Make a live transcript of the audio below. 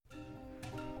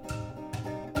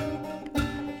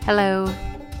Hello,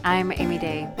 I'm Amy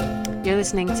Day. You're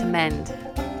listening to Mend,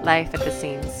 Life at the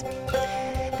Seams.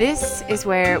 This is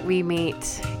where we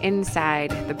meet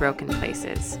inside the broken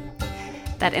places,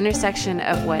 that intersection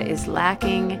of what is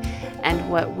lacking and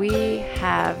what we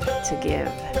have to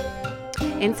give.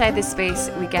 Inside this space,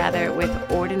 we gather with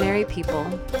ordinary people,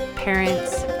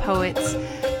 parents, poets,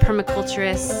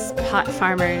 permaculturists, pot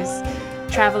farmers,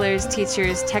 travelers,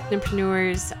 teachers,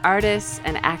 technopreneurs, artists,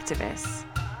 and activists.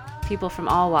 People from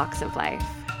all walks of life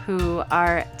who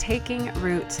are taking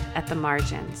root at the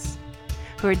margins,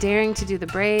 who are daring to do the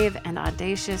brave and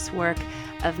audacious work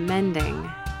of mending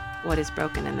what is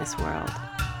broken in this world.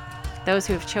 Those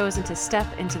who have chosen to step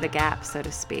into the gap, so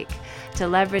to speak, to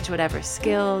leverage whatever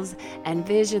skills and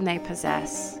vision they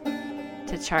possess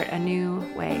to chart a new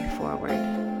way forward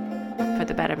for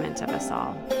the betterment of us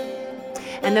all.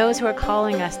 And those who are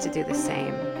calling us to do the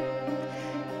same.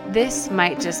 This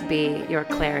might just be your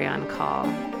clarion call,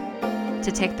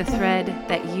 to take the thread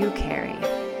that you carry,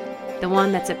 the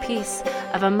one that's a piece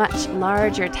of a much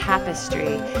larger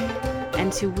tapestry,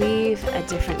 and to weave a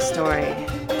different story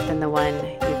than the one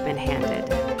you've been handed.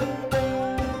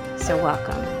 So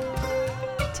welcome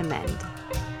to Mend.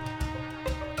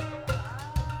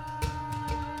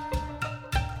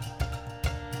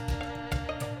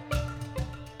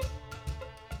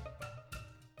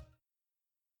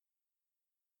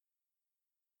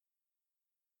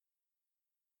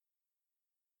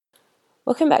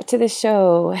 Welcome back to the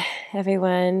show,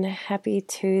 everyone. Happy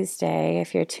Tuesday.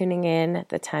 If you're tuning in at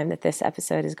the time that this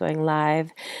episode is going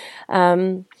live,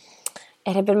 it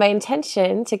had been my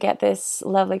intention to get this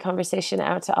lovely conversation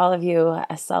out to all of you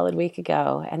a solid week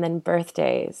ago, and then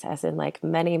birthdays, as in like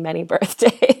many, many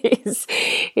birthdays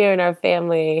here in our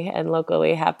family and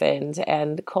locally happened,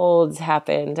 and colds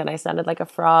happened, and I sounded like a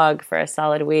frog for a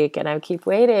solid week, and I keep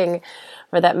waiting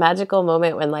for that magical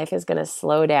moment when life is going to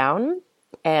slow down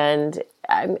and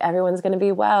everyone's going to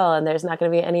be well, and there's not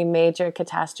going to be any major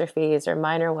catastrophes or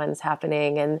minor ones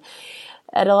happening, and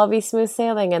it'll all be smooth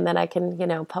sailing, and then I can,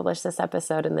 publish this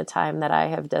episode in the time that I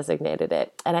have designated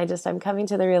it. And I'm coming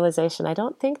to the realization, I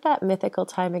don't think that mythical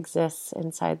time exists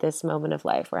inside this moment of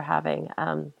life we're having.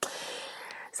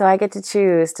 So I get to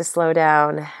choose to slow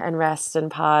down and rest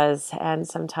and pause, and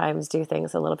sometimes do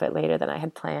things a little bit later than I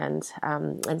had planned,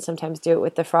 and sometimes do it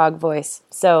with the frog voice.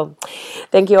 So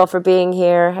thank you all for being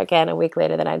here, again, a week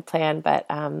later than I'd planned, but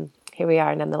here we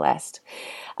are nonetheless.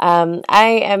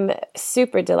 I am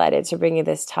super delighted to bring you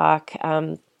this talk.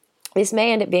 This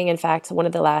may end up being, in fact, one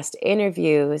of the last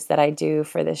interviews that I do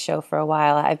for this show for a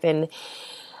while. I've been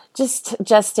just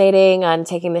gestating on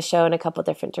taking the show in a couple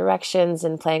different directions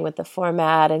and playing with the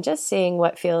format and just seeing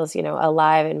what feels,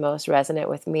 alive and most resonant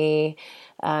with me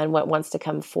and what wants to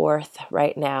come forth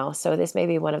right now. So this may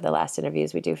be one of the last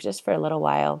interviews we do just for a little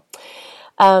while.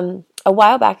 A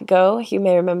while back ago, you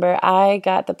may remember, I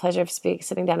got the pleasure of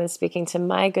sitting down and speaking to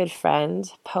my good friend,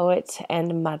 poet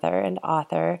and mother and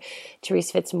author,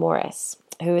 Therese Fitzmaurice,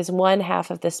 who is one half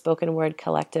of the spoken word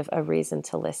collective A Reason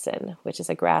to Listen, which is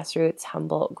a grassroots,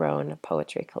 humble-grown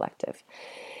poetry collective.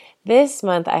 This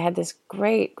month, I had this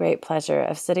great, great pleasure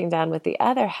of sitting down with the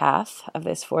other half of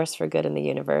this force for good in the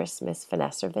universe, Miss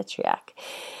Vanessa Vitriak.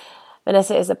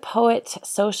 Vanessa is a poet,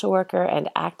 social worker, and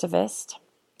activist.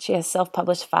 She has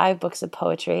self-published 5 books of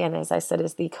poetry, and as I said,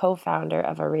 is the co-founder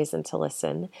of A Reason to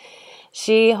Listen.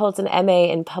 She holds an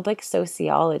MA in public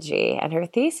sociology, and her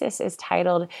thesis is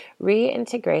titled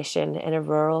Reintegration in a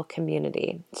Rural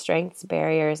Community, Strengths,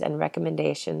 Barriers, and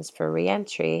Recommendations for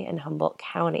Reentry in Humboldt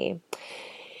County.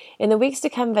 In the weeks to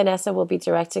come, Vanessa will be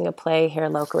directing a play here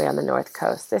locally on the North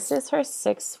Coast. This is her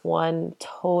 6th one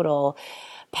total,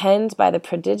 penned by the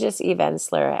prodigious Eve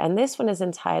Ensler, and this one is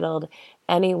entitled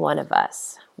Any One of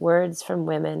Us, Words from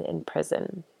Women in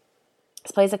Prison.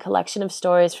 This play is a collection of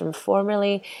stories from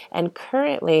formerly and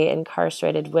currently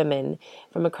incarcerated women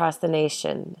from across the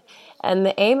nation. And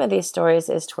the aim of these stories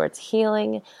is towards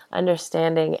healing,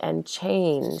 understanding, and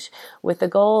change, with the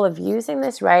goal of using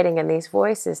this writing and these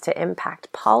voices to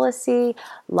impact policy,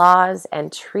 laws,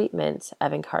 and treatment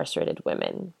of incarcerated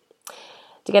women.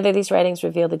 Together, these writings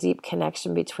reveal the deep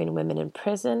connection between women in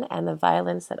prison and the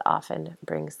violence that often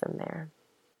brings them there.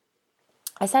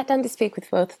 I sat down to speak with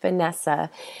both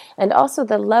Vanessa and also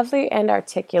the lovely and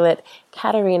articulate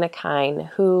Katarina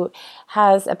Kine, who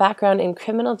has a background in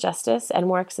criminal justice and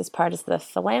works as part of the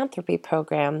philanthropy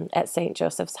program at St.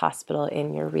 Joseph's Hospital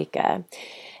in Eureka.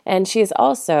 And she is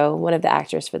also one of the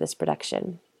actors for this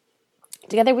production.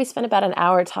 Together, we spent about an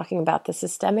hour talking about the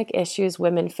systemic issues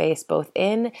women face both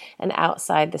in and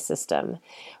outside the system.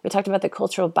 We talked about the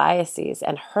cultural biases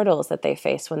and hurdles that they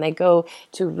face when they go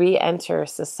to re-enter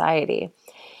society.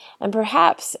 And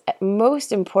perhaps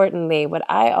most importantly, what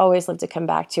I always love to come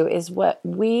back to is what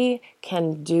we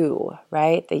can do,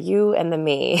 right? The you and the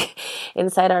me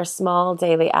inside our small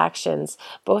daily actions,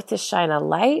 both to shine a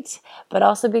light, but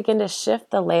also begin to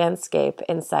shift the landscape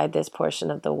inside this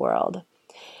portion of the world.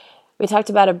 We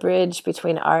talked about a bridge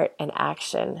between art and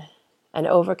action, and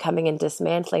overcoming and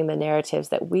dismantling the narratives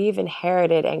that we've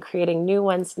inherited and creating new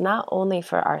ones, not only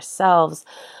for ourselves,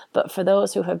 but for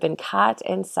those who have been caught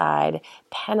inside,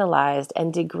 penalized,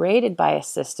 and degraded by a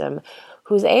system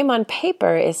whose aim on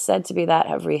paper is said to be that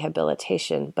of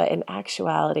rehabilitation, but in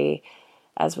actuality,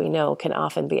 as we know, can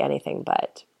often be anything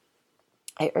but.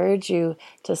 I urge you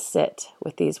to sit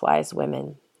with these wise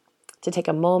women, to take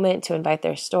a moment to invite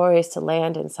their stories to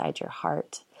land inside your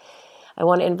heart. I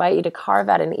want to invite you to carve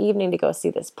out an evening to go see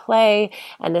this play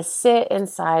and to sit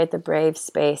inside the brave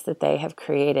space that they have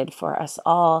created for us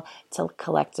all to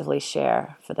collectively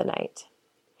share for the night.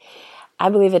 I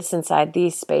believe it's inside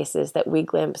these spaces that we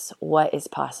glimpse what is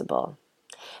possible.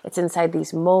 It's inside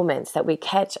these moments that we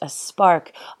catch a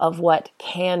spark of what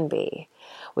can be.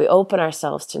 We open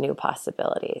ourselves to new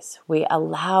possibilities. We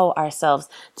allow ourselves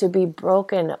to be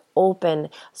broken open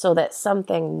so that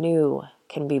something new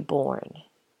can be born.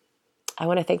 I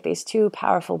want to thank these two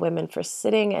powerful women for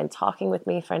sitting and talking with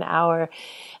me for an hour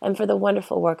and for the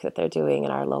wonderful work that they're doing in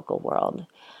our local world.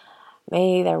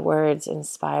 May their words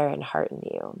inspire and hearten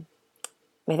you.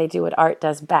 May they do what art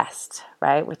does best,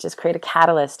 right? Which is create a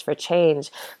catalyst for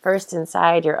change, first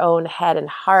inside your own head and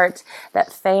heart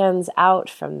that fans out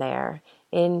from there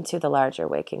into the larger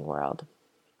waking world.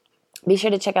 Be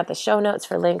sure to check out the show notes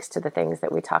for links to the things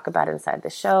that we talk about inside the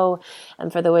show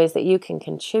and for the ways that you can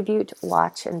contribute,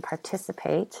 watch, and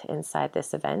participate inside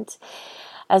this event.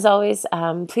 As always,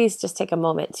 please just take a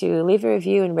moment to leave a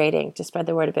review and rating to spread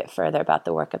the word a bit further about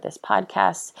the work of this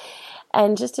podcast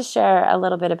and just to share a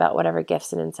little bit about whatever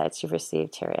gifts and insights you've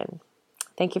received herein.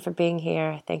 Thank you for being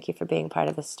here. Thank you for being part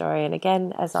of this story. And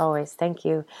again, as always, thank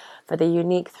you for the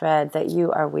unique thread that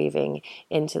you are weaving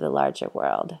into the larger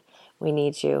world. We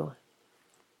need you.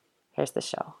 Here's the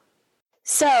show.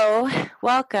 So,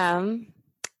 welcome.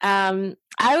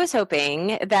 I was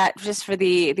hoping that just for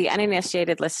the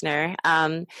uninitiated listener,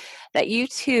 that you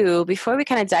too, before we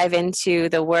kind of dive into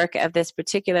the work of this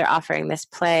particular offering, this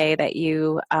play that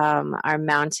you are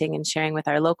mounting and sharing with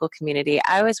our local community,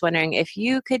 I was wondering if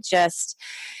you could just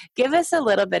give us a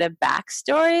little bit of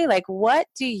backstory. Like, what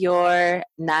do your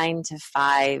 9 to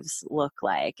 5s look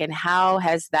like? And how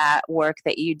has that work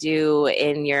that you do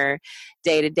in your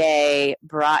day-to-day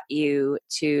brought you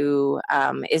to,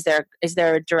 is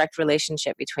there a direct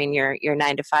relationship between your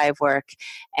 9 to 5 work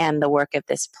and the work of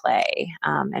this play?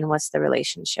 And what's the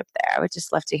relationship there? I would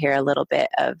just love to hear a little bit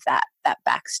of that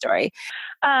backstory.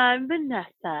 I'm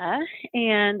Vanessa,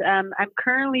 and I'm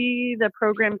currently the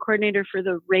program coordinator for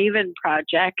the Raven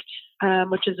Project,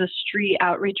 which is a street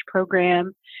outreach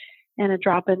program and a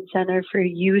drop-in center for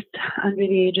youth under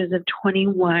the ages of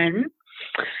 21.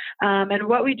 And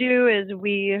what we do is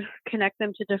we connect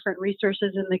them to different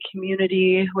resources in the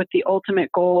community with the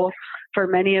ultimate goal for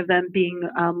many of them being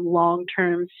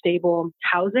long-term stable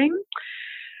housing.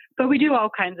 But we do all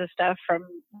kinds of stuff from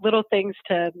little things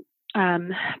to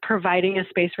providing a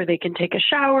space where they can take a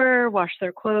shower, wash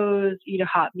their clothes, eat a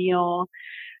hot meal,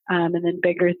 and then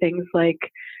bigger things like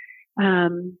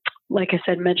I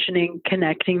said, mentioning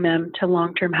connecting them to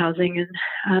long-term housing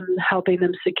and helping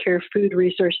them secure food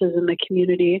resources in the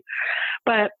community.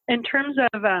 But in terms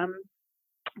of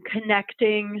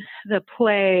connecting the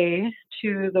play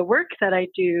to the work that I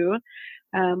do,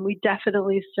 we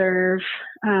definitely serve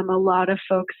a lot of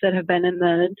folks that have been in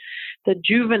the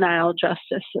juvenile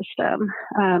justice system.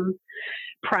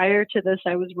 Prior to this,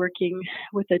 I was working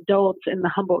with adults in the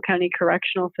Humboldt County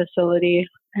Correctional Facility,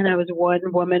 and I was one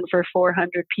woman for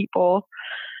 400 people,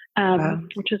 wow.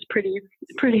 Which is pretty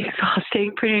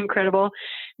exhausting, pretty incredible.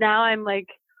 Now I'm like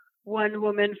one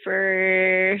woman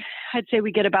for, I'd say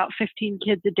we get about 15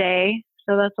 kids a day,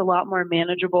 so that's a lot more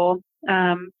manageable.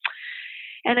 And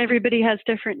everybody has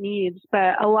different needs,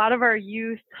 but a lot of our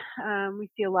youth, we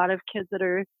see a lot of kids that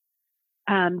are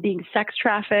being sex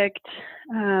trafficked.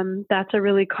 That's a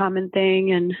really common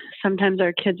thing. And sometimes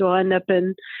our kids will end up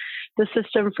in the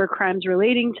system for crimes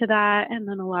relating to that. And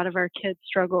then a lot of our kids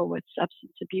struggle with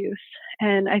substance abuse.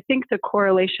 And I think the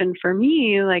correlation for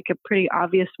me, like a pretty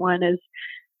obvious one, is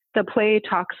the play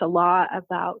talks a lot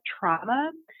about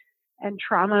trauma, and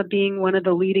trauma being one of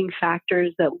the leading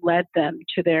factors that led them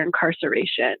to their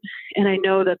incarceration. And I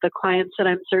know that the clients that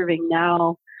I'm serving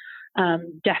now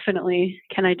definitely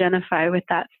can identify with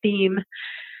that theme.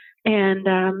 And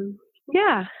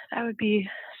that would be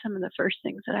some of the first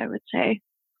things that I would say.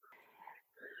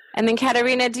 And then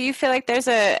Katerina, do you feel like there's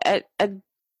a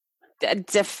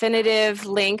definitive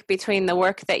link between the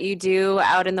work that you do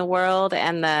out in the world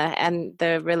and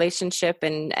the relationship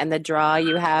and the draw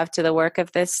you have to the work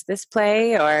of this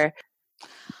play? Or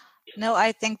No,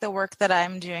 I think the work that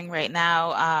I'm doing right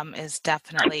now is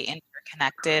definitely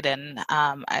interconnected, and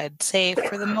I'd say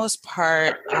for the most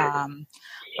part,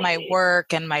 my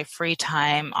work and my free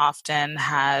time often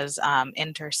has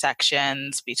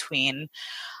intersections between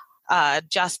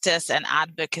justice and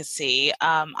advocacy.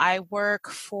 I work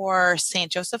for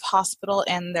St. Joseph Hospital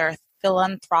in their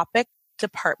philanthropic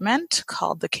department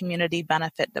called the Community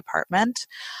Benefit Department.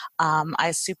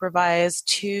 I supervise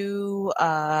two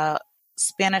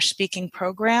Spanish-speaking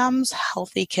programs,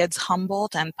 Healthy Kids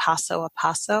Humboldt and Paso a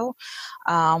Paso,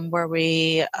 where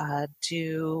we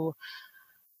do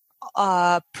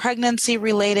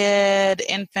pregnancy-related,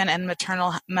 infant and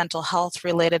maternal mental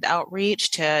health-related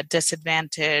outreach to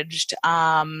disadvantaged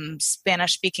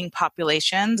Spanish-speaking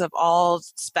populations of all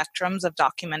spectrums of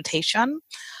documentation.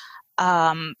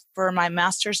 For my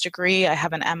master's degree, I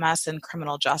have an MS in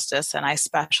criminal justice, and I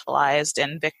specialized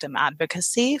in victim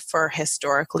advocacy for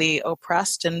historically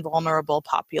oppressed and vulnerable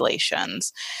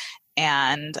populations.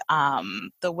 And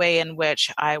the way in which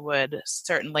I would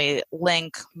certainly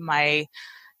link my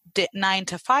 9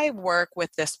 to 5 work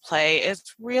with this play is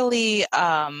really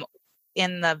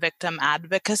in the victim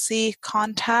advocacy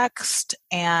context,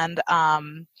 and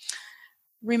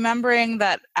remembering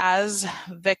that as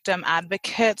victim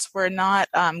advocates, we're not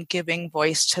giving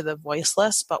voice to the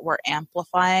voiceless, but we're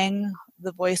amplifying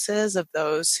the voices of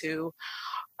those who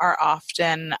are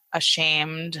often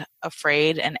ashamed,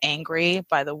 afraid, and angry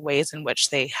by the ways in which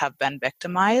they have been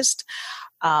victimized.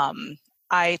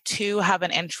 I too have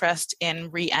an interest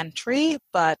in reentry,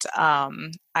 but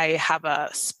I have a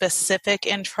specific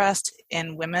interest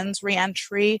in women's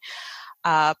reentry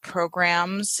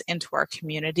programs into our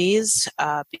communities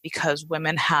because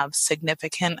women have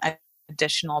significant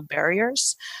additional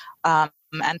barriers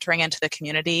entering into the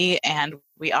community, and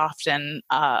we often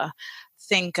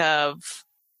think of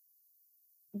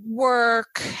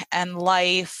work and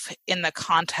life in the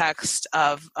context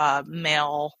of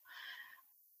male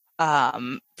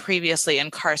previously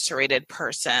incarcerated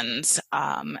persons,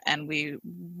 and we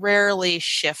rarely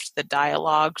shift the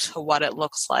dialogue to what it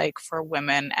looks like for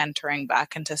women entering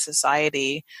back into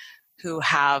society who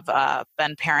have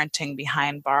been parenting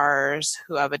behind bars,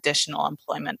 who have additional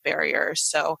employment barriers.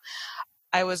 So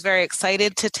I was very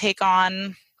excited to take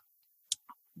on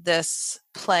this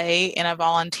play in a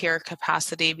volunteer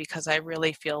capacity because I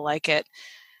really feel like it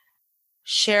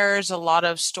shares a lot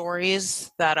of stories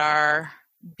that are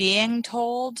being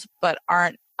told but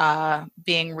aren't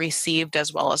being received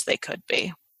as well as they could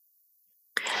be.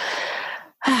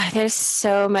 There's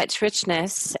so much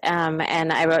richness,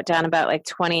 and I wrote down about like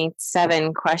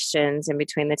 27 questions in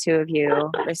between the two of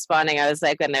you responding. I was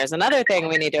like, and there's another thing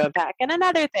we need to unpack and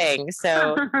another thing.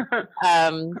 So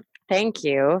thank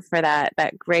you for that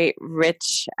great,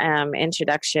 rich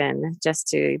introduction just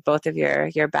to both of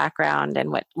your background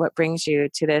and what brings you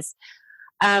to this.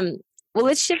 Well,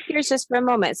 let's shift gears just for a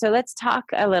moment. So let's talk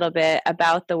a little bit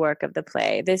about the work of the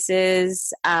play. This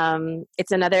is,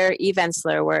 it's another Eve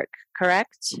Ensler work,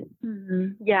 correct?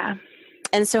 Mm-hmm. Yeah.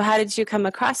 And so how did you come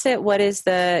across it? What is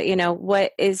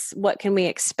what can we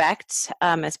expect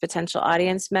as potential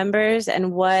audience members?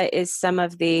 And what is some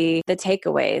of the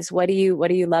takeaways? What do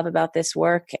you love about this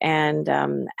work? And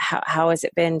how has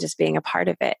it been just being a part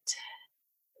of it?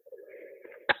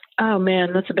 Oh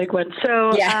man, that's a big one.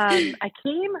 So yeah. I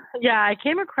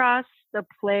came across the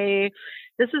play.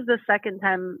 This is the second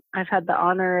time I've had the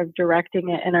honor of directing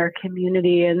it in our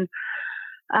community. And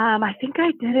I think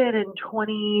I did it in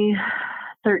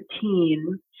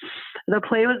 2013. The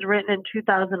play was written in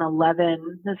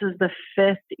 2011. This is the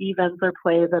 5th Eve Ensler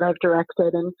play that I've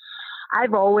directed. And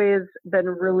I've always been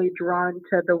really drawn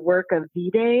to the work of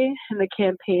V-Day and the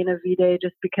campaign of V-Day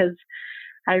just because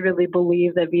I really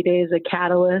believe that V-Day is a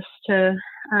catalyst to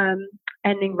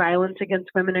ending violence against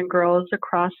women and girls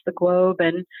across the globe.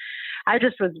 And I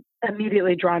just was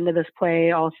immediately drawn to this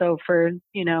play also for,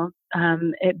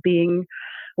 it being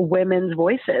women's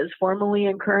voices, formerly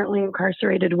and currently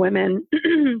incarcerated women.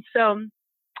 So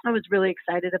I was really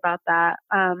excited about that.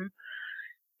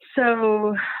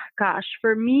 For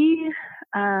me,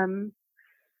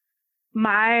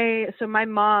 my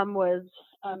mom was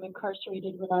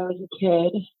incarcerated when I was a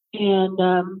kid. And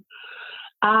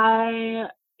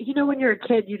when you're a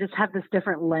kid, you just have this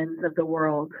different lens of the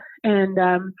world. And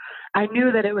I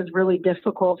knew that it was really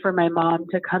difficult for my mom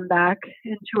to come back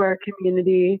into our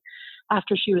community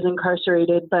after she was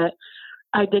incarcerated. But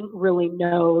I didn't really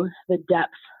know the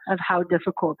depth of how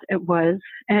difficult it was.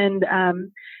 And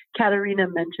Katerina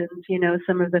mentions,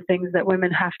 some of the things that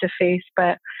women have to face,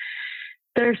 but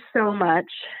there's so much,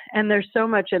 and there's so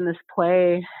much in this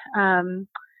play.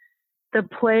 The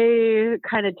play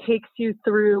kind of takes you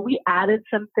through, we added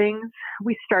some things.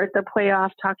 We start the play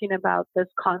off talking about this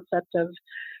concept of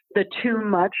the too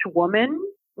much woman,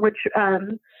 which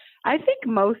I think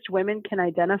most women can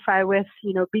identify with,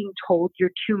 being told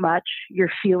you're too much, your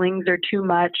feelings are too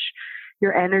much,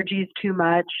 your energy is too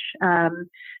much,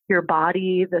 your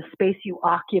body, the space you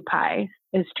occupy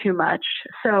is too much.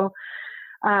 So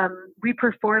we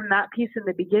perform that piece in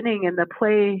the beginning, and the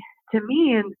play, to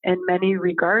me, in many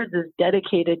regards, is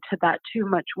dedicated to that too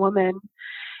much woman.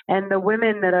 And the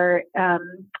women that are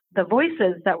the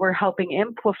voices that we're helping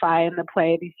amplify in the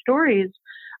play, these stories,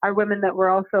 are women that were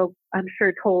also, I'm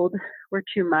sure, told were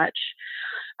too much.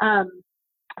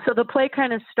 So the play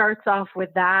kind of starts off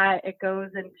with that. It goes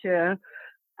into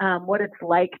what it's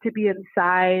like to be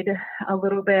inside a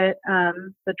little bit,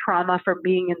 the trauma from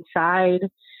being inside,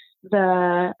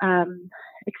 the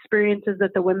experiences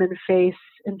that the women face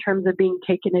in terms of being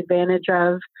taken advantage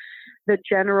of, the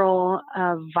general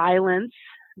violence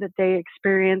that they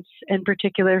experience, in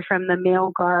particular from the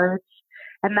male guards,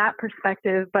 and that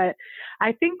perspective. But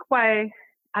I think why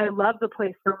I love the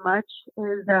play so much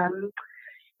is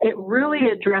it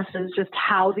really addresses just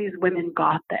how these women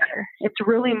got there. It's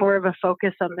really more of a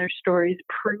focus on their stories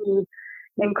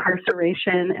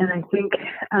pre-incarceration, and I think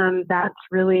that's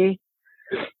really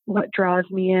what draws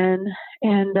me in.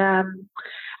 And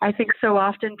I think so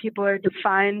often people are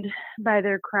defined by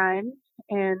their crimes,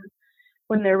 and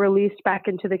when they're released back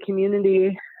into the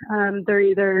community, they're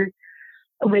either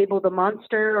labeled a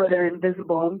monster or they're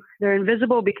invisible. They're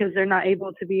invisible because they're not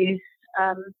able to be,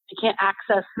 they can't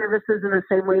access services in the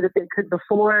same way that they could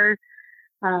before,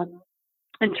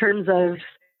 in terms of,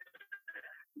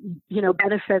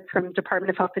 benefits from Department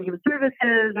of Health and Human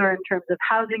Services, or in terms of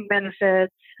housing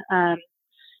benefits.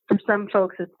 For some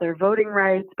folks, it's their voting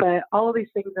rights, but all of these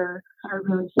things are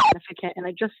really significant. And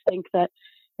I just think that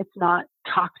it's not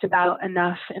talked about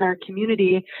enough in our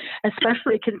community,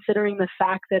 especially considering the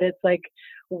fact that it's like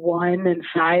 1 in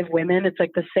 5 women. It's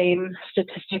like the same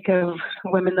statistic of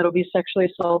women that will be sexually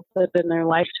assaulted in their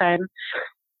lifetime.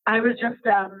 I was just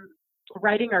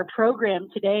writing our program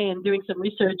today and doing some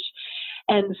research,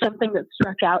 and something that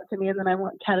struck out to me, and then I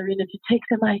want Katerina to take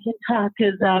the mic and talk,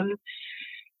 is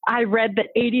I read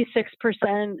that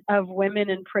 86% of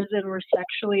women in prison were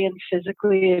sexually and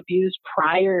physically abused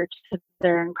prior to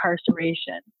their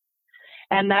incarceration.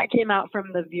 And that came out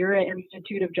from the Vera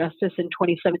Institute of Justice in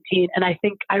 2017. And I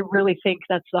really think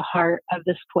that's the heart of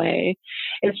this play,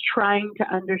 is trying to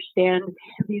understand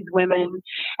these women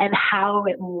and how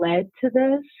it led to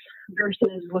this,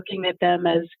 versus looking at them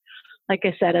as, like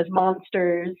I said, as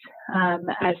monsters,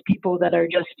 as people that are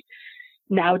just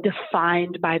now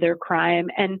defined by their crime.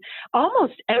 And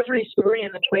almost every story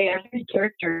in the play, every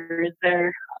character is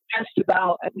there just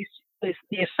about, at least the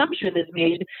assumption is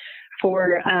made,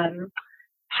 for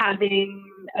having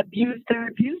abused their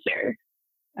abuser.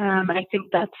 I think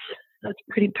that's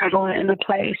pretty prevalent in the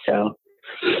play. So,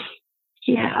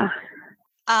 yeah.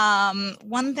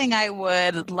 One thing I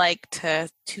would like to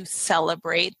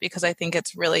celebrate, because I think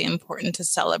it's really important to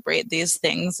celebrate these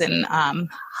things in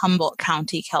Humboldt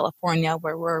County, California,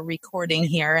 where we're recording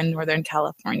here in Northern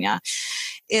California,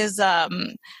 is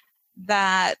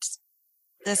that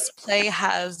this play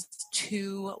has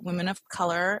 2 women of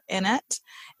color in it,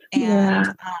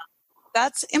 and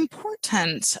that's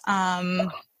important.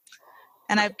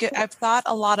 And I've thought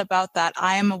a lot about that.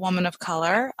 I am a woman of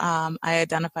color. I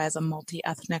identify as a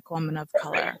multi-ethnic woman of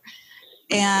color.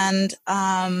 And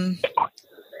I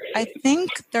think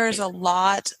there's a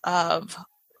lot of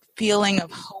feeling of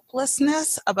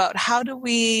hopelessness about how do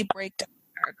we break down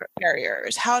our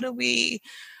barriers? How do we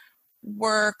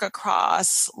work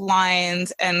across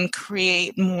lines and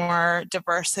create more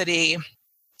diversity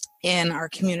in our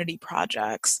community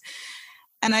projects?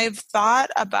 And I've thought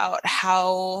about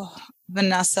how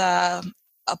Vanessa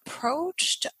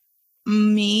approached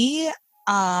me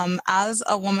as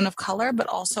a woman of color, but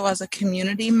also as a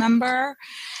community member.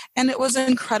 And it was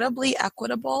incredibly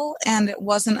equitable. And it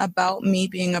wasn't about me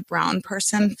being a brown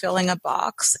person filling a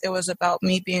box. It was about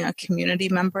me being a community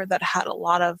member that had a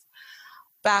lot of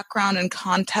background and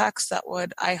context that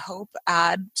would, I hope,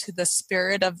 add to the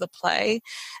spirit of the play.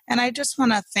 And I just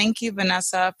want to thank you,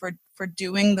 Vanessa, for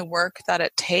doing the work that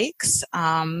it takes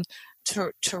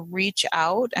to reach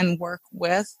out and work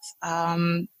with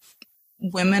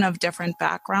women of different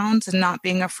backgrounds, and not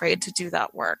being afraid to do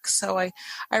that work. So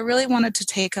I really wanted to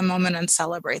take a moment and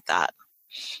celebrate that.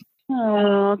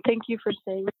 Oh, thank you for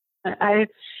saying that.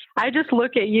 I just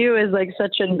look at you as like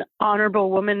such an honorable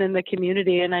woman in the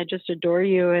community, and I just adore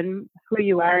you and who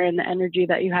you are and the energy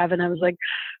that you have. And I was like,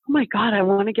 oh my God, I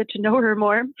want to get to know her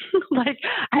more. Like,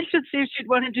 I should see if she'd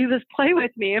want to do this play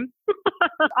with me.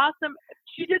 Awesome.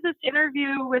 She did this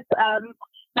interview with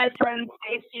my friend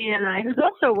Stacy and I, who's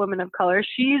also a woman of color.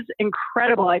 She's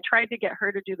incredible. I tried to get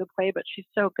her to do the play, but she's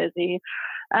so busy.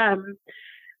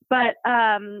 But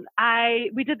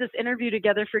we did this interview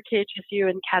together for KHSU,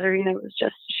 and Katerina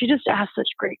she just asked such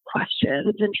great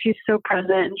questions, and she's so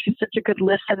present, and she's such a good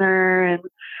listener, and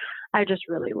I just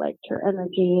really liked her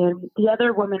energy. And the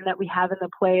other woman that we have in the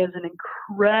play is an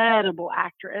incredible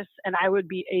actress, and I would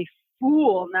be a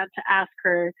fool not to ask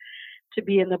her to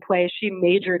be in the play. She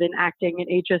majored in acting at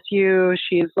HSU.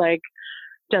 She's like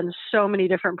done so many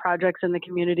different projects in the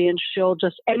community, and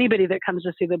anybody that comes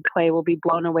to see the play will be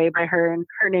blown away by her. And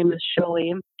her name is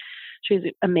Shirley. She's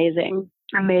amazing.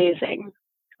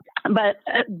 But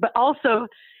also,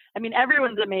 I mean,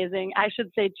 everyone's amazing. I should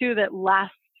say too that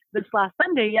this last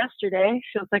Sunday, yesterday,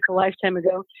 feels like a lifetime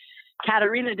ago,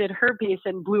 Katerina did her piece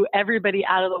and blew everybody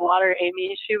out of the water.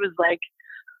 Amy,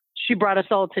 she brought us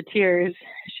all to tears.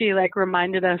 She like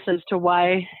reminded us as to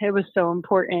why it was so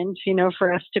important,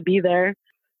 for us to be there.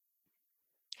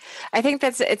 I think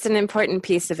it's an important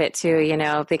piece of it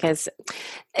too, because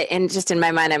just in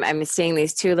my mind, I'm seeing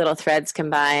these two little threads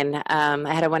combine.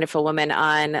 I had a wonderful woman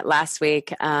on last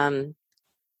week,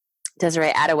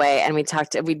 Desiree Attaway, and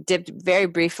we dipped very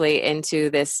briefly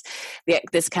into this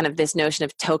notion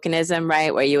of tokenism,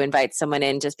 right? Where you invite someone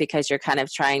in just because you're kind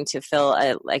of trying to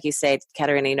fill like you say,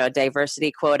 Katerina, a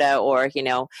diversity quota, or,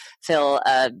 fill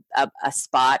a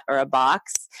spot or a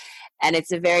box. And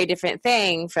it's a very different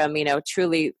thing from,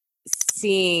 truly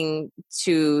seeing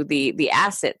to the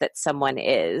asset that someone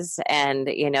is, and,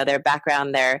 their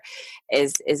background there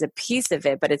is a piece of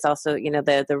it, but it's also,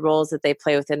 the roles that they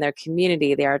play within their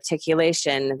community, their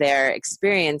articulation, their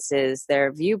experiences,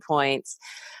 their viewpoints.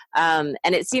 And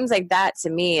it seems like that to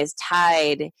me is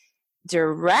tied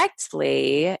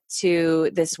directly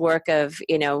to this work of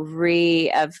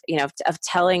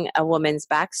telling a woman's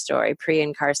backstory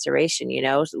pre-incarceration,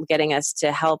 getting us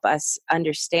to help us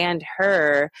understand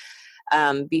her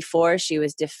before she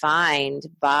was defined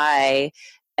by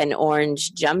an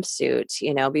orange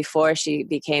jumpsuit, before she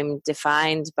became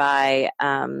defined by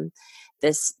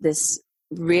this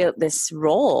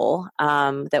role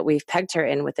that we've pegged her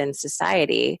in within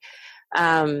society.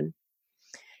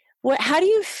 How do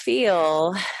you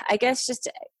feel? I guess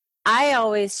I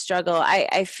always struggle.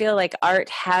 I feel like art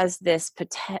has this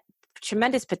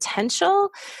tremendous potential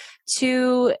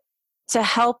to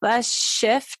help us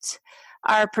shift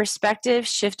our perspective,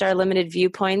 shift our limited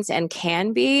viewpoints, and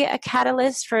can be a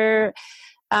catalyst for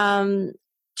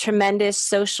tremendous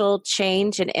social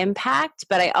change and impact.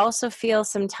 But I also feel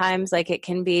sometimes like it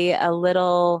can be a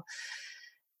little,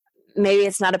 maybe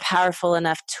it's not a powerful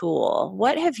enough tool.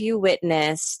 What have you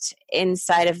witnessed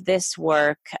inside of this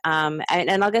work? And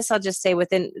I guess I'll just say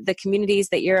within the communities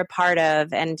that you're a part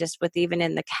of, and just with even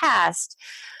in the cast,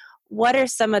 what are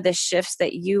some of the shifts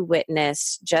that you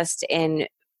witness just in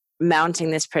mounting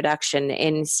this production,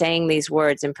 in saying these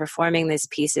words and performing these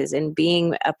pieces and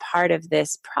being a part of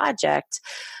this project?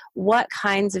 What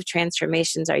kinds of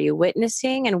transformations are you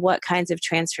witnessing, and what kinds of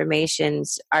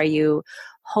transformations are you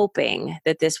hoping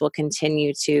that this will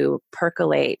continue to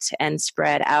percolate and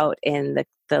spread out in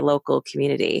the local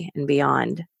community and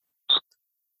beyond?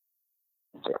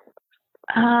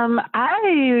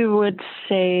 I would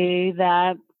say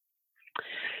that,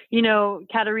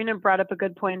 Katerina brought up a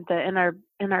good point that in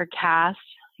our cast,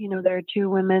 there are two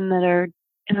women that are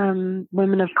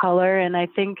women of color, and I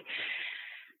think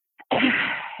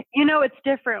it's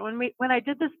different. When I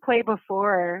did this play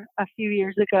before a few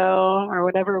years ago, or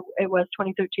whatever it was,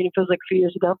 2013, it feels like a few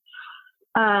years ago,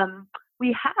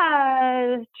 we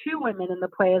had two women in the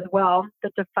play as well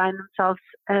that defined themselves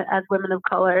as women of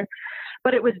color,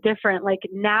 but it was different. Like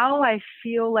now I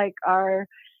feel like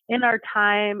in our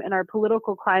time and our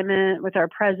political climate with our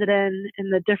president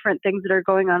and the different things that are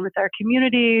going on with our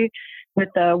community, with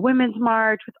the Women's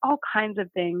March, with all kinds of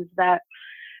things that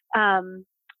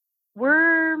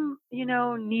we're,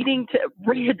 needing to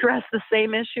readdress the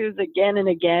same issues again and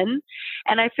again.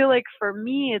 And I feel like for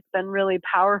me, it's been really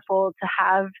powerful to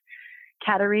have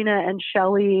Katerina and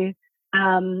Shelley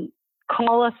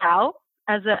call us out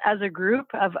as a group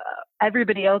of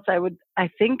everybody else. I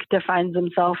think defines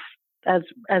themselves as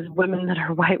women that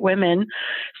are white women.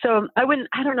 So I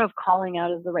don't know if calling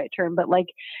out is the right term, but like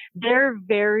they're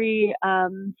very,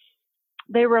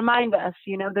 they remind us,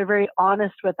 they're very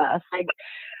honest with us. Like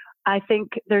I think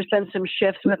there's been some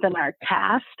shifts within our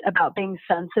cast about being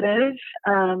sensitive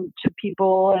to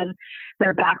people and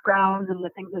their backgrounds and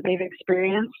the things that they've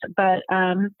experienced. But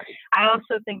I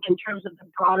also think in terms of the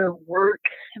broader work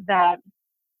that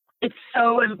it's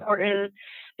so important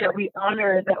that we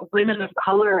honor that women of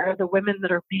color are the women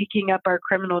that are making up our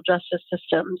criminal justice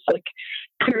systems, like,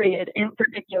 period. In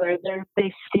particular,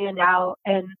 they stand out,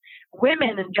 and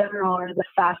women in general are the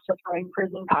fastest growing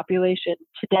prison population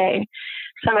today.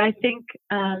 So I think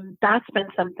that's been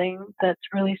something that's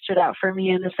really stood out for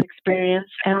me in this experience.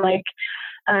 And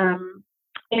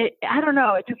I don't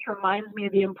know, it just reminds me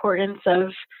of the importance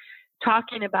of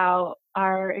talking about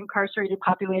our incarcerated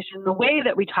population, the way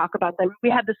that we talk about them.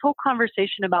 We had this whole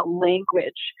conversation about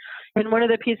language. And one of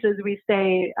the pieces we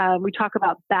say, we talk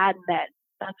about bad men.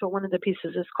 That's what one of the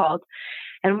pieces is called.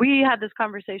 And we had this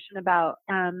conversation about,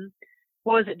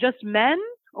 well, is it just men,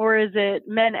 or is it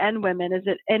men and women? Is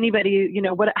it anybody,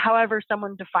 however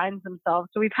someone defines themselves?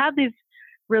 So we've had these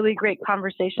really great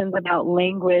conversations about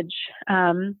language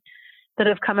that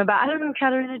have come about. I don't know,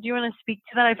 Katerina, do you want to speak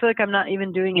to that? I feel like I'm not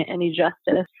even doing it any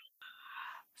justice.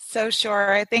 So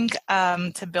sure. I think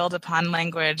to build upon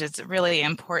language is really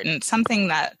important. Something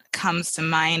that comes to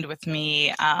mind with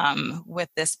me with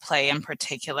this play in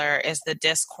particular is the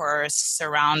discourse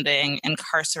surrounding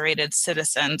incarcerated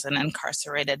citizens and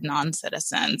incarcerated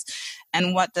non-citizens.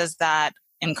 And what does that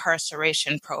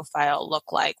incarceration profile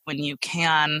look like when you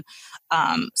can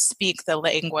speak the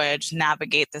language,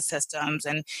 navigate the systems,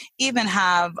 and even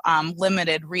have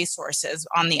limited resources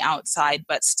on the outside,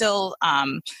 but still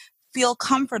feel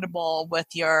comfortable with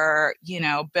your,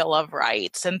 Bill of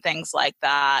Rights and things like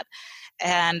that.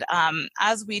 And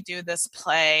as we do this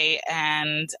play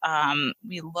and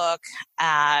we look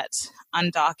at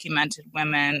undocumented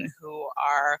women who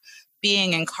are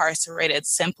being incarcerated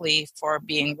simply for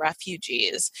being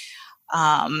refugees,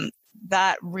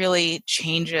 that really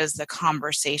changes the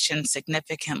conversation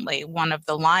significantly. One of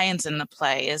the lines in the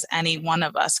play is, any one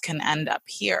of us can end up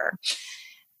here.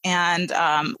 And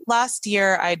last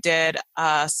year I did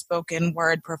a spoken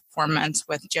word performance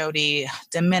with Jody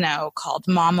Domino called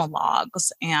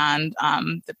Monologues, and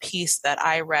the piece that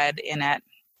I read in it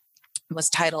was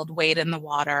titled Wade in the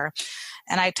Water.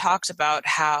 And I talked about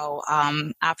how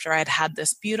after I'd had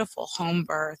this beautiful home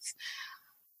birth,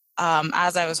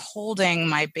 as I was holding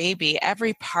my baby,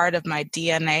 every part of my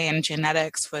DNA and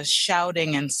genetics was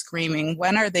shouting and screaming,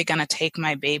 when are they going to take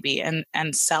my baby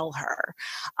and sell her?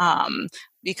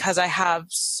 Because I have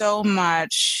so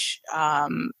much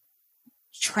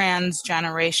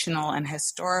transgenerational and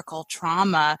historical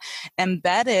trauma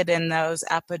embedded in those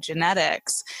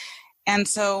epigenetics. And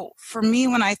so for me,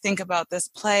 when I think about this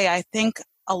play, I think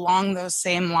along those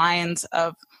same lines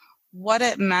of what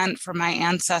it meant for my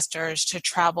ancestors to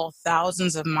travel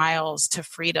thousands of miles to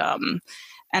freedom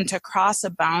and to cross a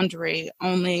boundary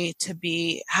only to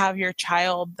have your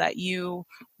child that you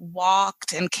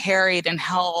walked and carried and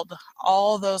held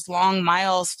all those long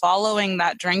miles following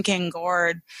that drinking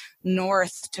gourd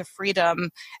north to freedom,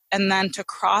 and then to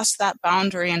cross that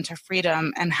boundary into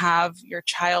freedom and have your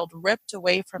child ripped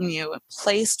away from you,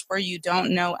 placed where you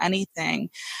don't know anything,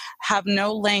 have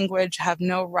no language, have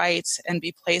no rights, and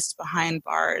be placed behind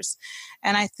bars.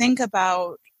 And I think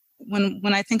about when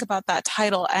I think about that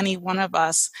title, Any One of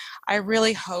Us, I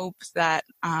really hope that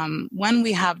when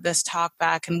we have this talk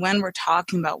back and when we're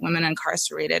talking about women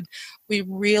incarcerated, we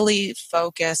really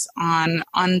focus on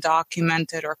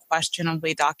undocumented or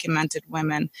questionably documented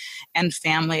women and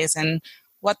families, and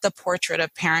what the portrait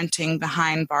of parenting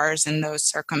behind bars in those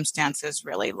circumstances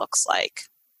really looks like.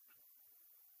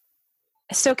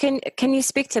 So can you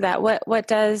speak to that? What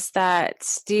does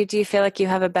that do? You feel like you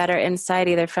have a better insight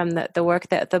either from the work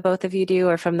that the both of you do,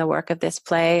 or from the work of this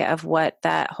play, of what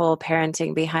that whole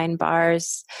parenting behind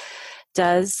bars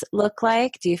does look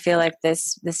like? Do you feel like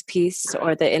this piece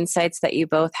or the insights that you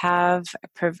both have?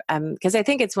 Because I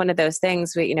think it's one of those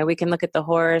things we can look at the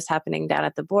horrors happening down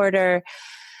at the border.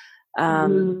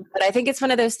 But I think it's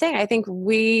one of those things. I think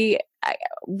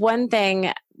one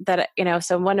thing that,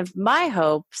 so one of my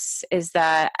hopes is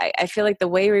that I feel like the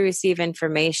way we receive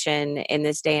information in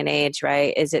this day and age,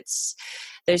 right, is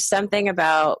there's something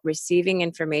about receiving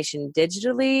information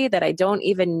digitally that I don't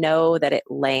even know that it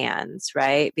lands,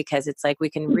 right? Because it's like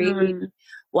we can read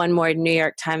one more New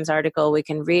York Times article, we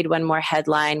can read one more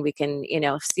headline, we can,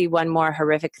 see one more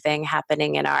horrific thing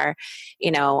happening in our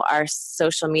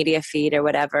social media feed or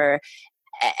whatever.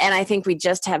 And I think we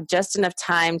just have just enough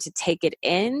time to take it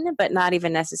in, but not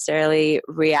even necessarily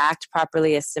react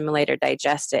properly, assimilate or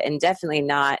digest it, and definitely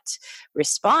not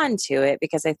respond to it,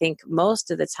 because I think most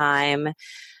of the time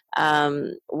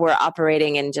we're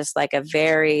operating in just like a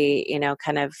very,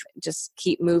 kind of just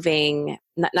keep moving,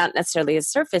 not necessarily a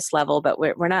surface level, but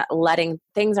we're not letting,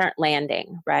 things aren't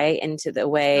landing right into the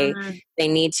way they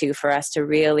need to for us to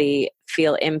really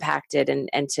feel impacted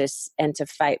and to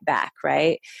fight back.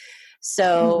 Right.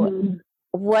 So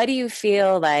what do you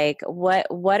feel like, what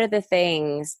are the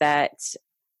things that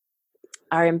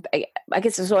are, I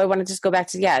guess, so I want to just go back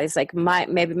to, it's like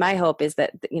maybe my hope is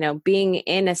that, being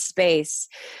in a space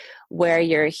where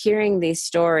you're hearing these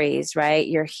stories, right?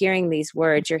 You're hearing these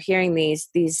words, you're hearing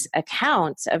these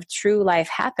accounts of true life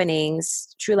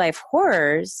happenings, true life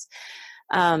horrors,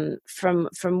 from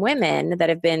women that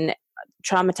have been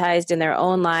traumatized in their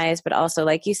own lives, but also,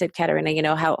 like you said,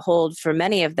 Katerina, how hold for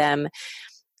many of them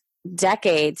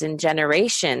decades and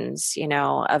generations,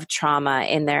 of trauma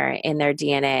in their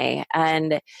DNA.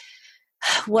 And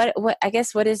what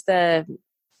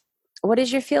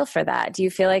is your feel for that? Do you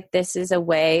feel like this is a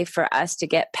way for us to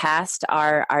get past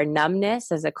our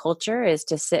numbness as a culture, is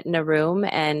to sit in a room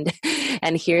and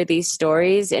hear these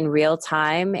stories in real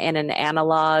time in an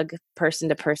analog person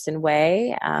to person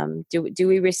way? Do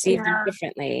we receive them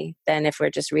differently than if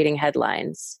we're just reading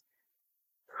headlines?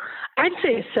 I'd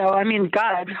say so. I mean,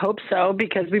 God, I hope so,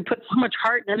 because we put so much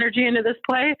heart and energy into this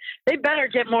play. They better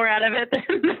get more out of it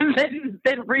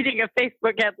than reading a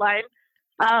Facebook headline.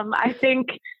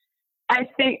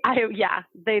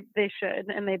 They should,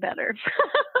 and they better.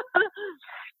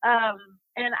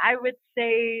 And I would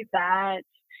say that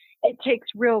it takes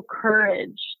real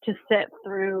courage to sit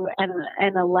through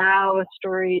and allow a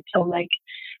story to like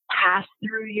pass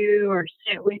through you or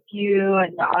sit with you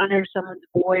and to honor someone's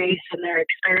voice and their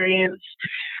experience.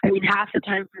 I mean, half the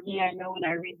time for me, I know when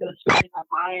I read those stories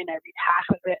online, I read half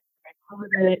of it, I close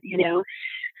it,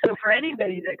 So for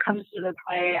anybody that comes to the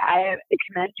play, I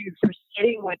commend you for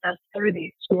sitting with us through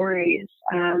these stories.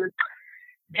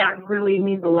 That really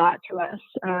means a lot to us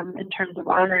in terms of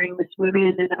honoring this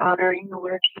women and honoring the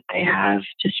work that they have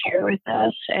to share with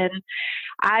us. And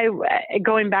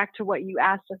going back to what you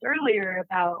asked us earlier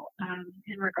about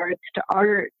in regards to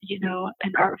art,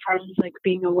 and art forms like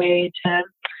being a way to,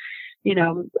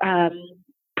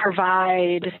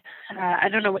 provide, I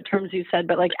don't know what terms you said,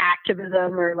 but like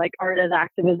activism or like art as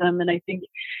activism. And I think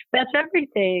that's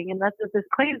everything. And that's what this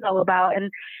play is all about.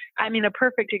 And I mean, a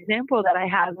perfect example that I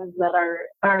have is that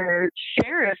our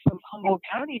sheriff of Humboldt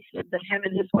County said that him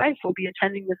and his wife will be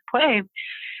attending this play,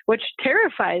 which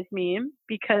terrifies me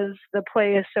because the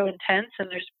play is so intense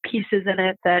and there's pieces in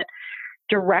it that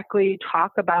directly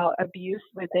talk about abuse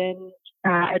within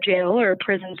a jail or a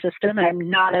prison system. I'm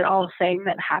not at all saying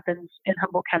that happens in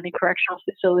Humboldt County Correctional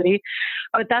Facility,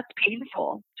 but that's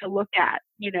painful to look at,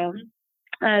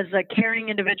 as a caring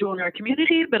individual in our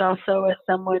community, but also as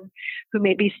someone who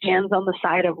maybe stands on the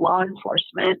side of law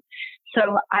enforcement.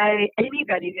 So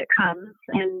anybody that comes,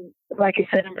 and like I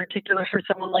said, in particular for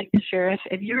someone like the sheriff,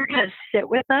 if you're going to sit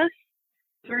with us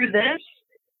through this,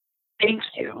 thank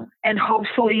you. And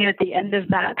hopefully at the end of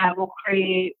that, I will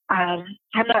create, I'm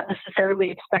not necessarily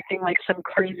expecting like some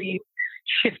crazy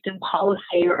shift in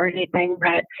policy or anything,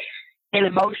 but an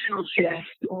emotional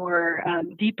shift or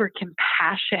deeper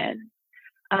compassion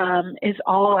is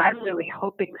all I'm really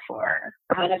hoping for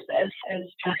out of this,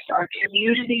 is just our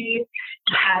community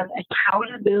to have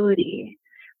accountability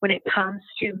when it comes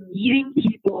to meeting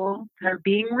people that are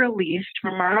being released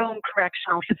from our own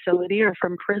correctional facility or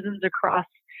from prisons across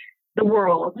the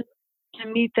world, to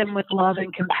meet them with love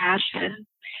and compassion.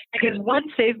 Because once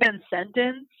they've been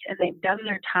sentenced and they've done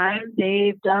their time,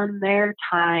 they've done their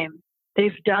time.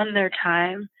 They've done their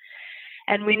time.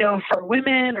 And we know for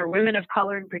women or women of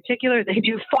color in particular, they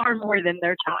do far more than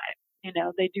their time.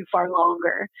 They do far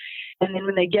longer. And then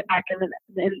when they get back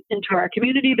into our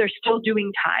community, they're still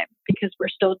doing time because we're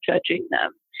still judging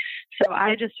them. So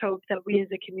I just hope that we as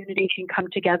a community can come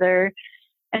together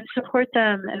and support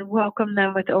them and welcome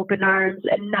them with open arms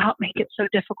and not make it so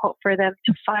difficult for them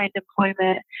to find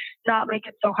employment, not make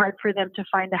it so hard for them to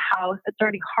find a house. It's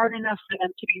already hard enough for them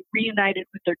to be reunited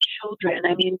with their children.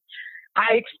 I mean,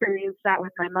 I experienced that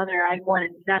with my mother. I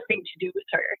wanted nothing to do with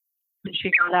her when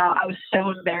she got out. I was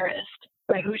so embarrassed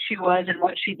by who she was and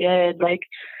what she did. Like,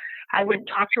 I wouldn't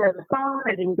talk to her on the phone.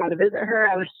 I didn't go to visit her.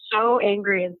 I was so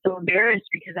angry and so embarrassed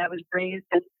because I was raised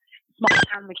in small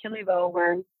town McKinleyville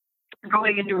where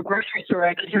going into a grocery store,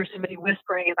 I could hear somebody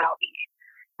whispering about me.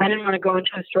 I didn't want to go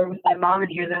into a store with my mom and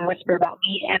hear them whisper about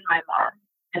me and my mom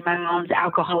and my mom's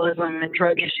alcoholism and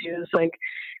drug issues. Like,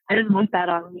 I didn't want that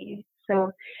on me.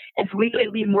 So if we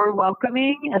could be more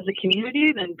welcoming as a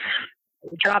community, then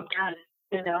job done,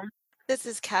 This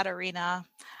is Katerina.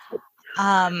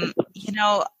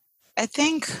 I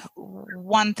think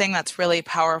one thing that's really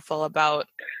powerful about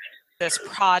this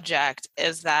project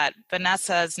is that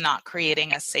Vanessa is not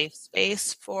creating a safe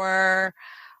space for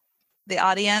the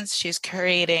audience. She's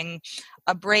creating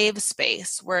a brave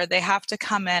space where they have to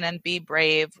come in and be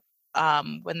brave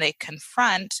when they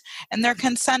confront, and they're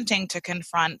consenting to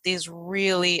confront these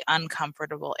really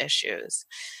uncomfortable issues.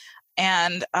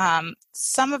 And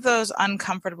some of those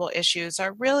uncomfortable issues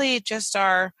are really just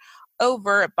our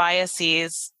overt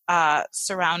biases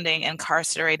surrounding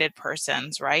incarcerated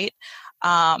persons, right?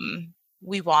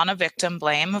 We want to victim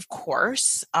blame, of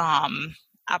course.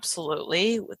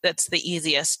 Absolutely. That's the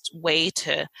easiest way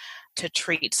to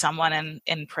treat someone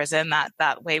in prison.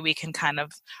 That way we can kind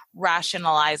of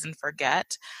rationalize and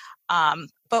forget.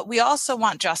 But we also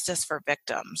want justice for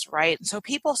victims, right? So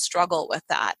people struggle with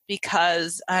that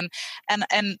because, and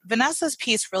Vanessa's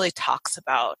piece really talks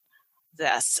about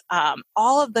this,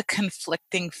 all of the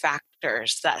conflicting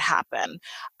factors that happen.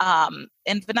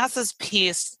 In Vanessa's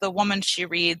piece, the woman she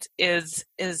reads is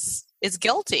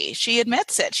guilty. She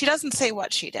admits it. She doesn't say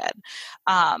what she did,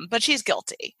 but she's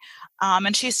guilty,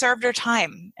 and she served her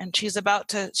time, and she's about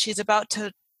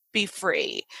to be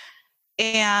free.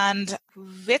 And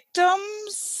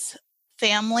victims,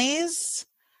 families,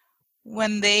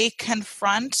 when they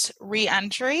confront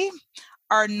reentry,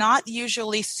 are not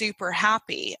usually super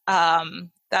happy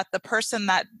that the person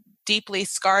that deeply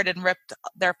scarred and ripped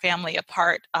their family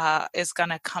apart is going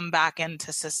to come back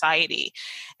into society.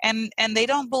 And they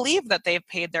don't believe that they've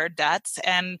paid their debts.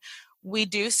 And we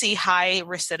do see high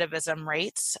recidivism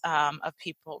rates of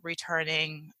people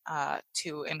returning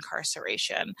to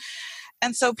incarceration.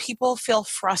 And so people feel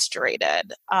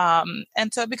frustrated. And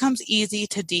so it becomes easy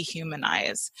to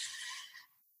dehumanize.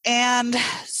 And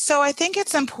so I think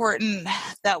it's important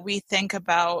that we think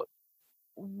about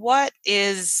what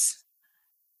is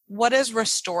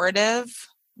restorative,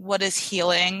 what is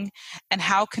healing, and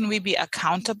how can we be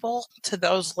accountable to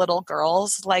those little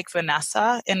girls like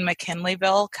Vanessa in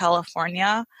McKinleyville,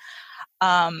 California,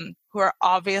 who are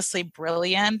obviously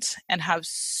brilliant and have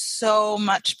so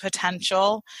much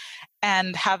potential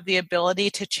and have the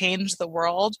ability to change the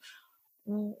world.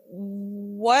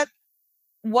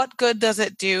 What good does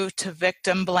it do to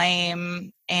victim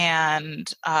blame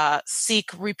and seek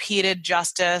repeated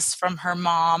justice from her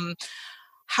mom?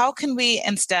 How can we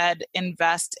instead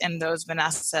invest in those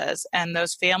Vanessas and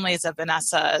those families of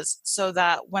Vanessas so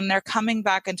that when they're coming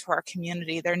back into our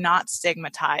community, they're not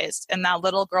stigmatized and that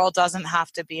little girl doesn't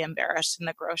have to be embarrassed in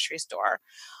the grocery store,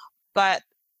 but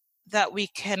that we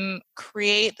can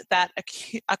create that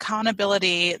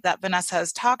accountability that Vanessa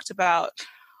has talked about,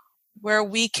 where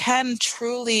we can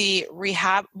truly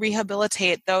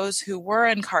rehabilitate those who were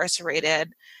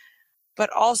incarcerated,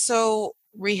 but also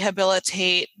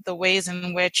rehabilitate the ways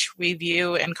in which we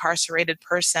view incarcerated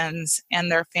persons and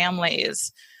their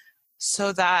families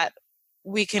so that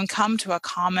we can come to a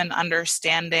common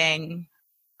understanding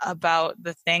about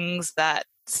the things that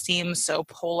seem so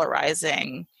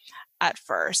polarizing at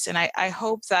first. And I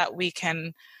hope that we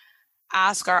can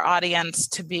ask our audience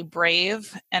to be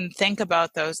brave and think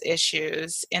about those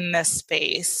issues in this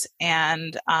space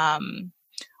and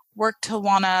work to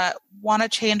want to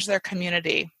change their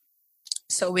community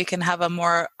so we can have a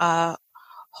more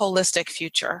holistic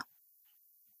future.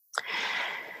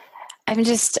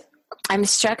 I'm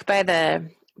struck by the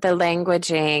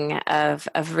languaging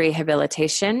of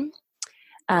rehabilitation.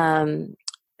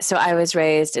 So I was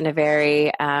raised in a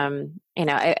very,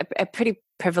 a pretty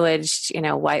privileged,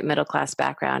 white middle class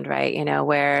background, right?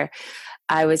 Where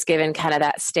I was given kind of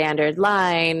that standard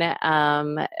line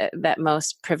that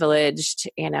most privileged,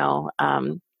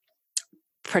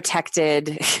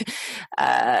 protected,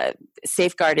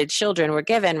 safeguarded children were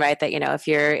given, right? That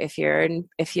if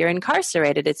you're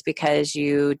incarcerated, it's because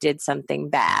you did something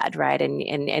bad, right?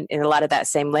 And a lot of that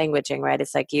same languaging, right?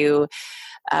 It's like you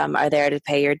are there to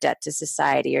pay your debt to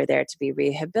society. You're there to be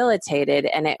rehabilitated,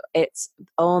 and it's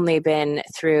only been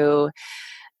through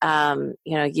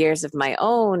years of my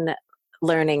own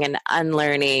learning and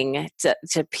unlearning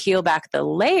to peel back the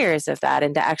layers of that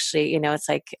and to actually, it's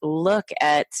like look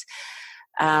at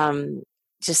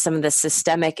just some of the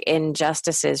systemic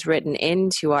injustices written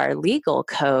into our legal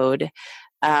code.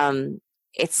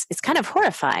 It's kind of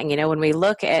horrifying, when we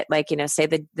look at say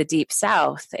the Deep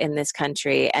South in this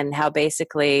country and how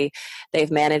basically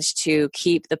they've managed to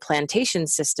keep the plantation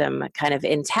system kind of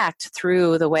intact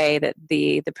through the way that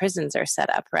the prisons are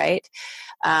set up, right?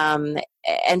 And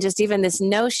just even this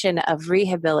notion of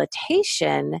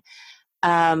rehabilitation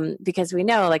because we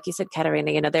know, like you said,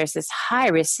 Katerina, there's this high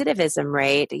recidivism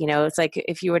rate. It's like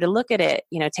if you were to look at it,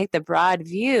 take the broad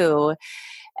view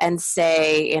and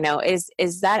say,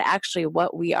 is that actually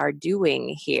what we are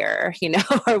doing here?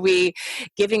 Are we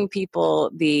giving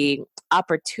people the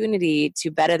opportunity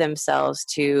to better themselves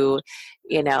to,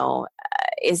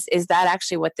 is that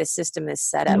actually what this system is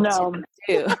set up to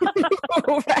do?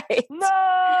 Right.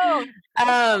 No.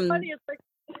 It's funny.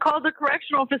 It's called a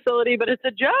correctional facility, but it's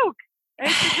a joke.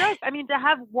 It's a joke. I mean, to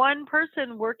have one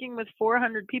person working with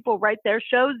 400 people right there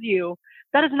shows you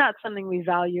that is not something we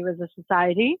value as a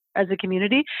society, as a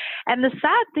community. And the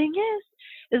sad thing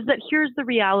is that here's the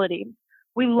reality.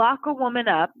 We lock a woman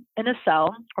up in a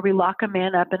cell, or we lock a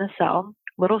man up in a cell,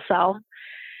 little cell.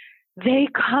 They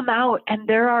come out and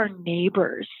they're our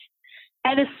neighbors.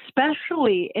 And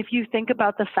especially if you think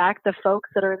about the fact the folks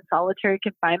that are in solitary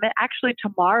confinement, actually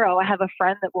tomorrow I have a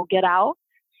friend that will get out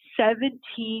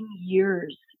 17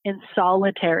 years in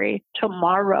solitary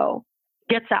tomorrow,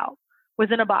 gets out,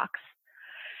 was in a box.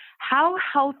 How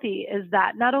healthy is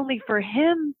that? Not only for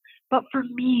him, but for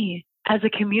me as a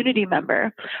community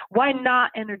member. Why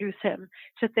not introduce him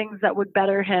to things that would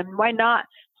better him? Why not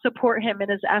support him in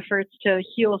his efforts to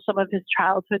heal some of his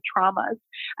childhood traumas?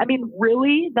 I mean,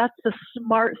 really, that's the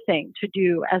smart thing to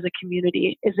do as a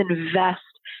community, is invest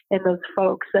in those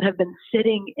folks that have been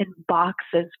sitting in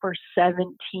boxes for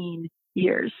 17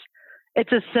 years.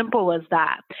 It's as simple as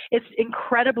that. It's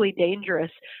incredibly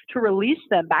dangerous to release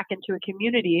them back into a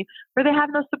community where they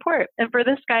have no support. And for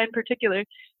this guy in particular,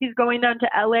 he's going down to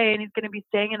LA and he's going to be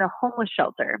staying in a homeless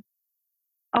shelter.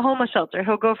 A homeless shelter.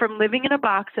 He'll go from living in a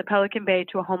box at Pelican Bay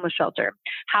to a homeless shelter.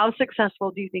 How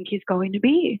successful do you think he's going to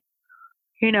be?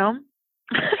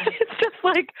 It's just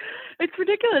like, it's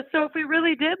ridiculous. So if we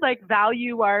really did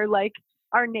value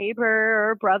our neighbor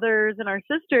or brothers and our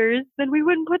sisters, then we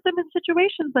wouldn't put them in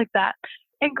situations like that.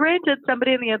 And granted,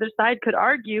 somebody on the other side could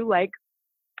argue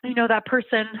that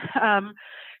person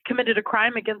committed a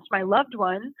crime against my loved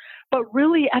one. But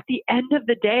really, at the end of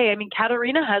the day, I mean,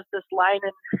 Katerina has this line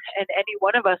in any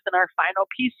one of us in our final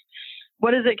piece.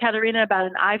 What is it, Katerina, about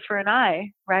an eye for an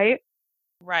eye, right?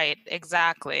 Right,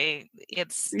 exactly.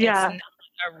 It's not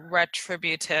a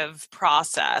retributive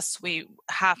process. We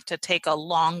have to take a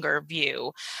longer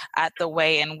view at the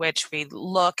way in which we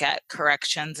look at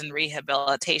corrections and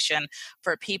rehabilitation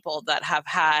for people that have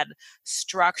had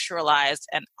structuralized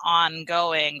and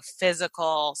ongoing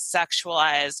physical,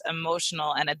 sexualized,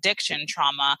 emotional, and addiction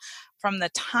trauma from the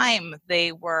time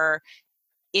they were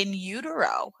in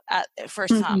utero for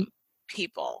some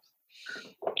people.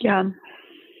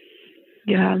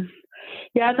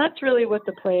 Yeah, and that's really what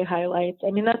the play highlights.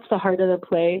 I mean, that's the heart of the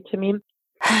play to me.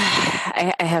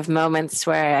 I have moments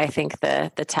where I think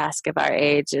the task of our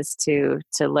age is to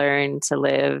learn to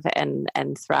live and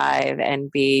thrive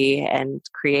and be and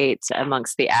create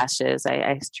amongst the ashes.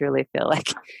 I truly feel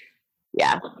like,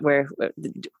 we're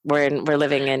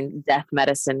living in death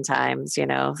medicine times.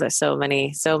 There's so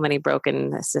many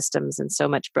broken systems and so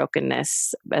much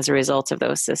brokenness as a result of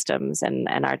those systems, and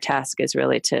our task is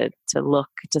really to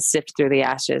sift through the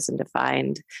ashes and to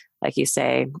find, like you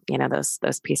say,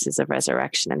 those pieces of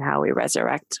resurrection and how we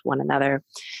resurrect one another.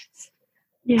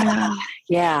 No,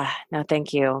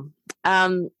 thank you.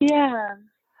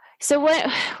 So what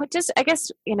just, I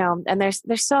guess, and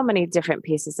there's so many different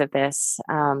pieces of this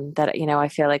that, I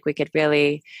feel like we could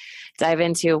really dive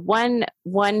into.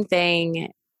 One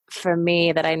thing for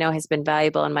me that I know has been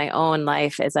valuable in my own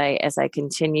life as I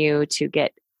continue to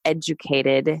get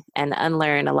educated and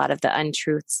unlearn a lot of the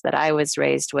untruths that I was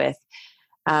raised with.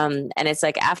 And it's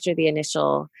like after the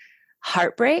initial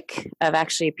heartbreak of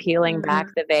actually peeling back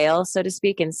the veil, so to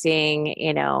speak, and seeing,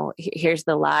 here's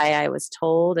the lie I was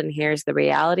told and here's the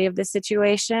reality of the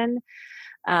situation.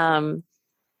 One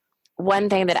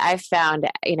thing that I've found,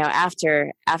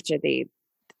 after the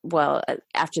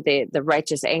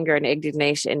righteous anger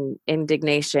and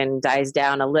indignation dies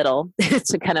down a little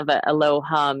to kind of a low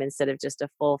hum instead of just a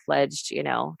full-fledged,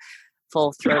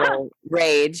 full throttle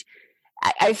rage,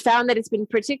 I found that it's been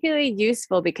particularly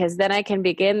useful because then I can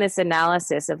begin this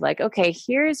analysis of okay,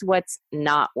 here's what's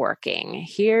not working.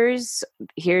 Here's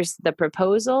the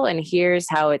proposal and here's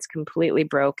how it's completely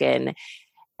broken.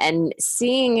 And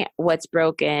seeing what's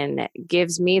broken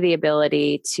gives me the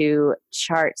ability to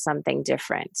chart something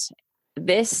different.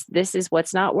 This is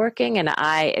what's not working, and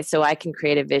so I can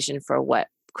create a vision for what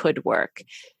could work.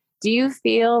 Do you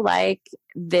feel like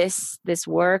this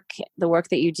work, the work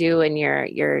that you do in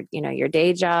your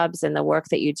day jobs and the work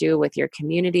that you do with your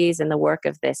communities and the work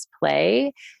of this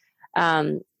play,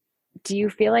 do you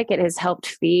feel like it has helped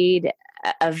feed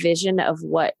a vision of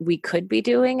what we could be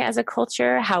doing as a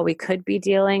culture, how we could be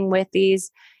dealing with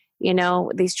these,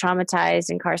 these traumatized,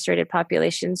 incarcerated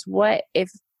populations? What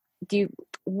if do you,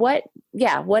 what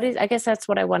is, I guess that's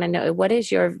what I want to know. What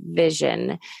is your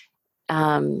vision?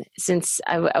 Since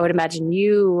I would imagine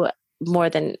you, more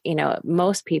than,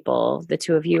 most people, the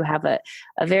two of you have a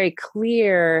very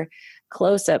clear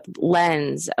close-up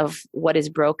lens of what is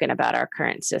broken about our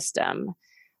current system.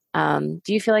 Do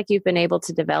you feel like you've been able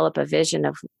to develop a vision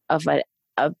of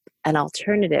an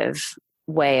alternative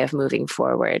way of moving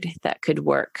forward that could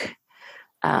work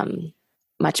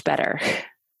much better?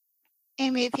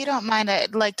 Amy, if you don't mind,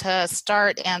 I'd like to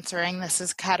start answering. This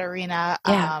is Katerina.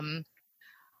 Yeah.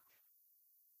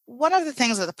 One of the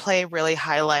things that the play really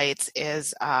highlights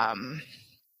is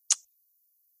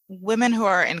women who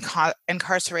are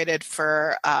incarcerated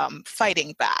for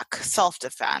fighting back,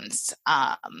 self-defense,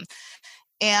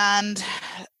 and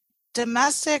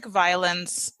domestic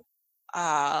violence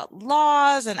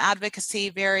laws and advocacy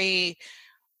vary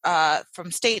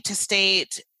from state to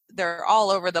state. They're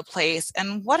all over the place.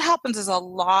 And what happens is a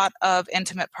lot of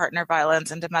intimate partner violence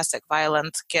and domestic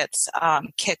violence gets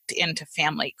kicked into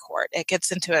family court. It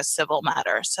gets into a civil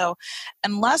matter. So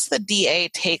unless the DA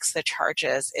takes the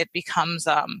charges, it becomes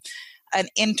an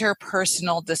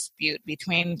interpersonal dispute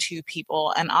between two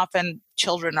people, and often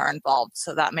children are involved.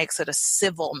 So that makes it a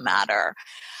civil matter.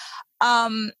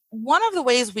 One of the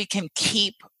ways we can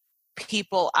keep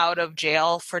people out of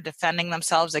jail for defending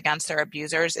themselves against their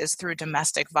abusers is through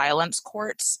domestic violence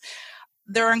courts.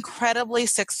 They're incredibly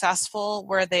successful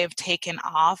where they've taken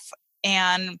off,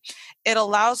 and it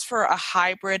allows for a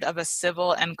hybrid of a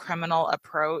civil and criminal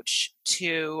approach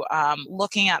to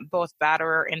looking at both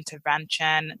batterer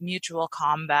intervention, mutual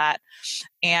combat,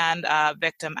 and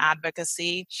victim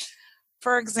advocacy.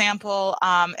 For example,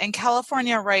 in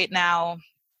California right now,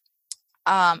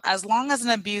 as long as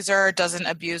an abuser doesn't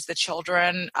abuse the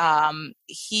children,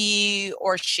 he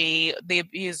or she, the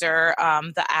abuser,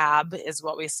 the AB is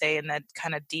what we say in the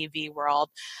kind of DV world,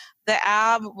 the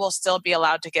AB will still be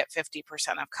allowed to get 50%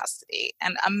 of custody.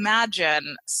 And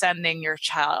imagine sending your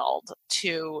child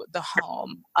to the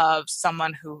home of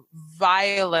someone who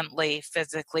violently,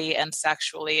 physically, and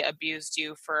sexually abused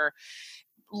you for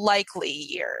likely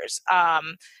years.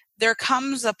 There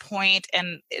comes a point,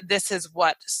 and this is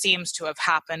what seems to have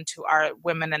happened to our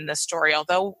women in this story,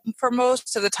 although for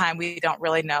most of the time we don't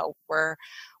really know, where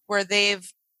they've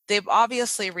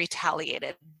obviously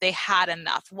retaliated. They had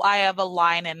enough. I have a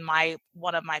line in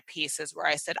one of my pieces where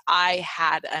I said, I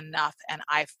had enough and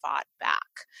I fought back.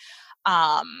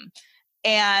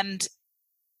 And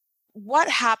what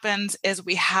happens is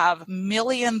we have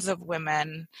millions of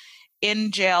women in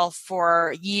jail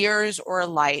for years or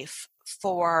life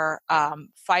for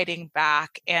fighting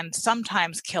back and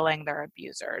sometimes killing their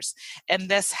abusers. And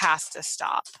this has to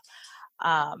stop.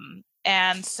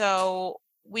 And so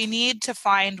we need to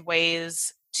find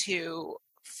ways to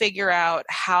figure out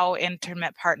how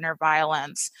intimate partner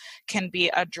violence can be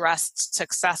addressed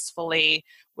successfully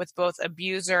with both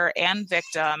abuser and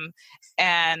victim,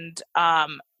 and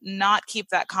not keep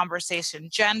that conversation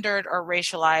gendered or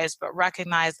racialized, but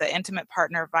recognize that intimate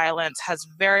partner violence has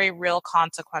very real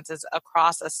consequences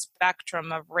across a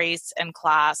spectrum of race and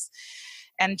class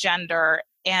and gender,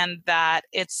 and that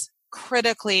it's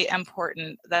critically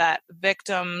important that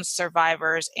victims,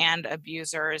 survivors, and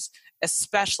abusers,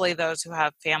 especially those who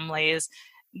have families,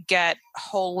 get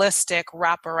holistic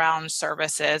wraparound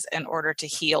services in order to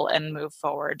heal and move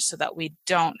forward so that we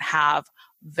don't have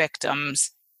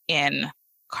victims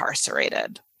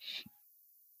incarcerated.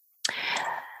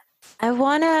 I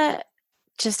want to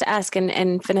just ask,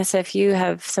 and Vanessa, if you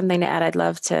have something to add, I'd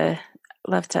love to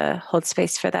hold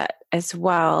space for that as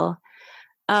well.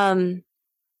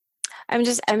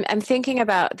 I'm thinking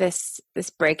about this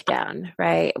breakdown,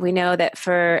 right? We know that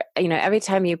for, every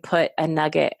time you put a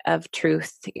nugget of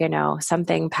truth,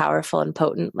 something powerful and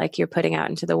potent like you're putting out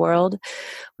into the world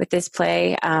with this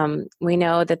play, we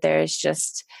know that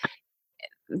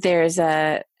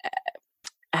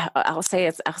I'll say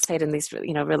it in these,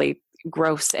 really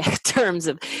gross terms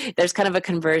of, there's kind of a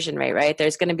conversion rate, right?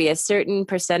 There's going to be a certain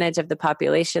percentage of the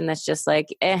population that's just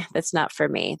like, that's not for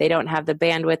me. They don't have the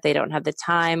bandwidth, they don't have the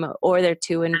time, or they're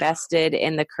too invested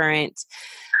in the current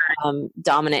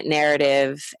dominant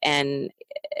narrative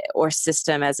or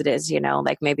system as it is,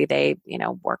 like maybe they,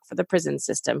 work for the prison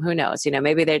system. Who knows?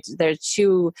 Maybe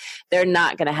they're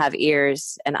not going to have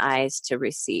ears and eyes to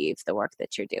receive the work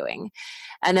that you're doing.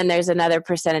 And then there's another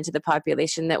percentage of the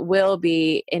population that will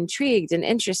be intrigued and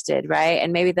interested, right?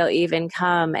 And maybe they'll even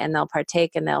come and they'll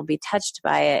partake and they'll be touched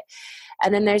by it.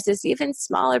 And then there's this even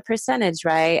smaller percentage,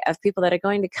 right, of people that are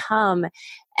going to come,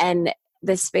 and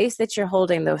the space that you're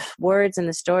holding, the words and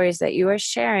the stories that you are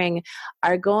sharing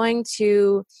are going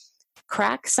to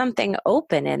crack something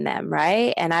open in them,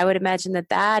 right? And I would imagine that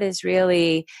that is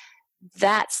really,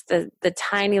 that's the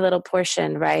tiny little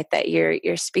portion, right, that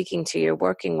you're speaking to, you're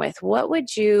working with. What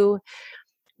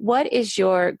is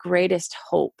your greatest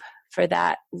hope for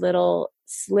that little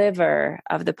sliver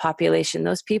of the population,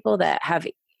 those people that have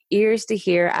ears to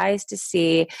hear, eyes to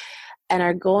see, and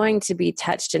are going to be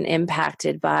touched and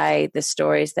impacted by the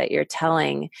stories that you're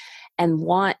telling, and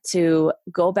want to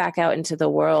go back out into the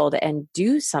world and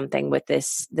do something with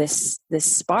this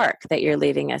spark that you're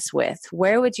leaving us with?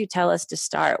 Where would you tell us to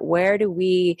start? Where do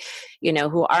we,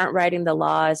 who aren't writing the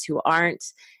laws, who aren't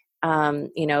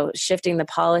shifting the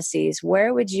policies,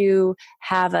 where would you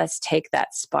have us take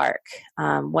that spark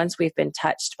once we've been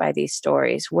touched by these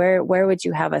stories? Where would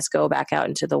you have us go back out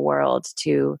into the world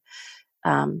to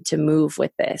move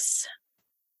with this?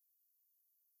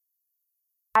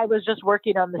 I was just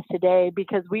working on this today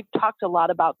because we've talked a lot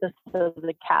about this as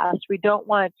a cast. We don't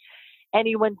want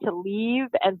anyone to leave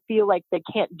and feel like they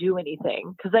can't do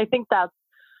anything, because I think that's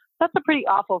a pretty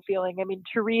awful feeling. I mean,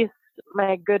 Therese,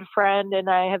 my good friend, and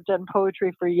I have done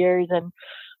poetry for years, and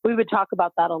we would talk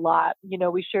about that a lot.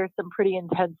 We share some pretty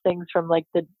intense things from like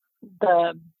the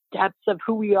depths of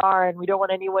who we are, and we don't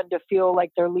want anyone to feel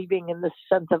like they're leaving in this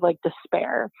sense of like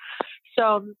despair.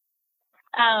 So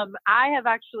I have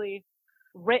actually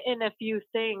written a few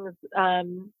things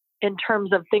in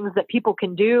terms of things that people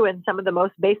can do, and some of the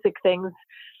most basic things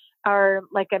are,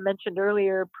 like I mentioned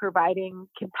earlier, providing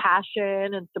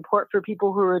compassion and support for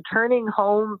people who are returning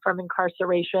home from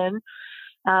incarceration.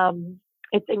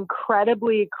 It's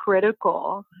incredibly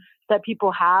critical that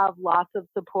people have lots of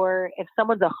support. If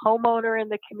someone's a homeowner in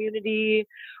the community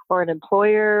or an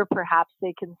employer, perhaps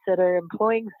they consider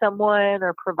employing someone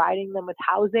or providing them with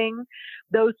housing.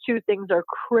 Those two things are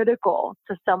critical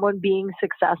to someone being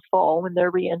successful when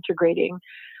they're reintegrating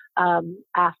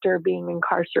after being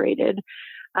incarcerated.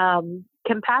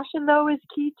 Compassion, though, is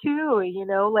key too,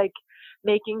 like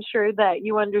making sure that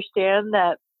you understand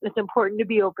that it's important to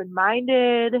be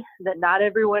open-minded, that not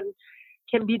everyone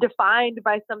can be defined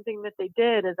by something that they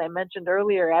did. As I mentioned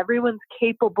earlier, everyone's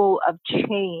capable of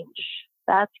change.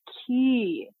 That's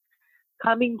key.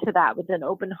 Coming to that with an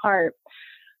open heart.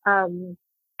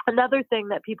 Another thing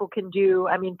that people can do,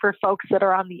 for folks that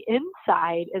are on the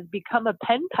inside, is become a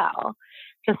pen pal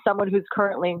to someone who's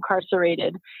currently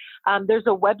incarcerated. There's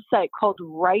a website called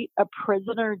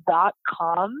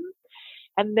writeaprisoner.com.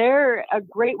 And they're a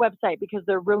great website because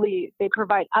they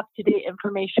provide up-to-date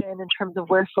information in terms of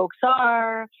where folks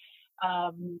are,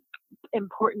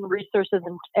 important resources,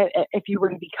 and if you were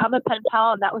to become a pen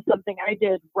pal. And that was something I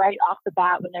did right off the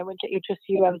bat when I went to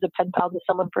HSU. I was a pen pal to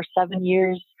someone for 7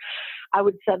 years. I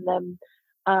would send them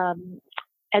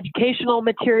educational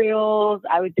materials.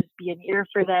 I would just be an ear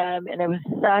for them. And it was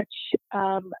such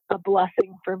a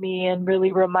blessing for me, and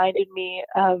really reminded me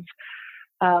of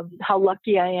how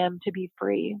lucky I am to be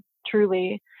free,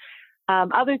 truly.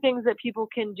 Other things that people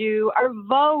can do are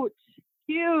vote.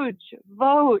 Huge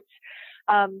vote.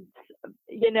 I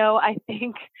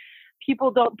think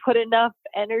people don't put enough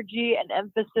energy and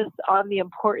emphasis on the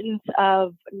importance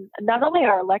of not only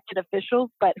our elected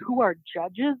officials, but who our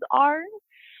judges are.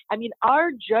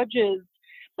 Our judges,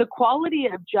 the quality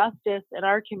of justice in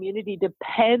our community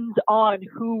depends on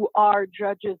who our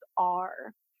judges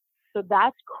are. So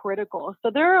that's critical.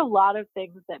 So there are a lot of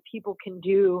things that people can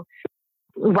do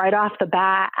right off the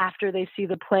bat after they see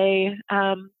the play.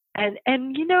 And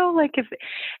like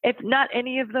if not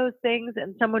any of those things,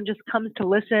 and someone just comes to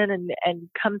listen and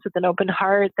comes with an open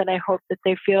heart, then I hope that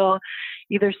they feel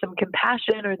either some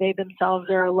compassion, or they themselves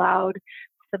are allowed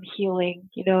some healing,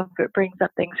 if it brings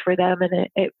up things for them, and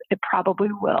it probably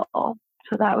will.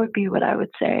 So that would be what I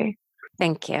would say.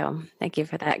 Thank you. Thank you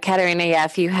for that. Katerina,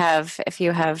 if you have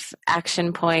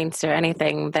action points or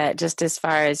anything that, just as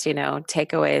far as,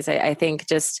 takeaways, I think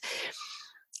just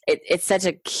it's such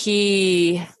a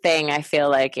key thing, I feel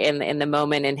like, in the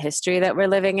moment in history that we're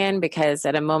living in, because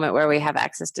at a moment where we have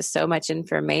access to so much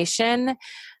information,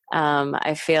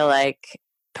 I feel like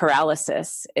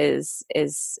paralysis is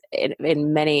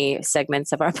in many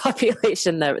segments of our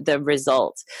population the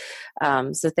result.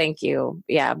 So thank you,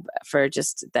 for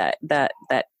just that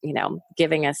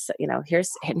giving us,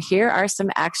 here are some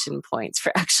action points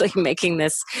for actually making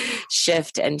this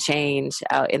shift and change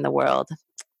out in the world.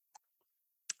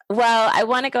 Well, I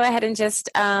want to go ahead and just,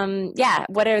 give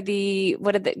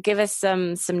us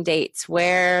some dates.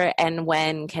 Where and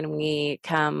when can we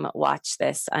come watch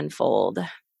this unfold?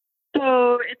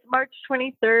 So it's March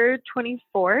 23rd,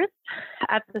 24th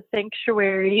at the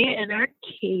Sanctuary in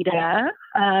Arcata.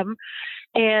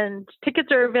 And tickets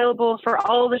are available for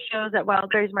all the shows at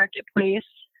Wildberries Marketplace.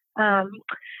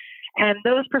 And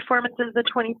those performances, the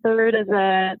 23rd is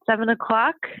at 7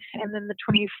 o'clock, and then the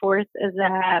 24th is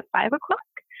at 5 o'clock.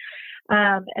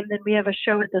 And then we have a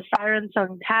show at the Siren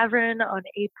Song Tavern on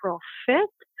April 5th.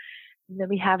 And then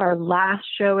we have our last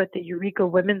show at the Eureka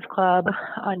Women's Club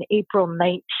on April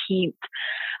 19th.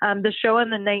 The show on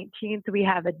the 19th, we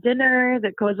have a dinner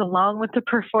that goes along with the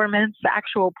performance. The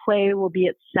actual play will be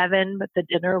at 7, but the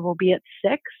dinner will be at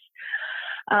 6.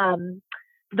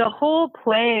 The whole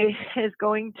play is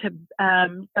going to,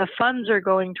 the funds are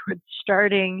going towards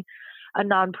starting a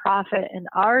nonprofit in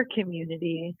our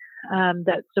community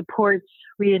that supports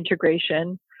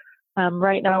reintegration.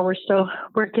 Right now, we're still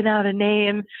working out a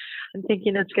name. I'm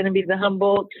thinking it's going to be the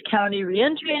Humboldt County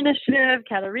Reentry Initiative.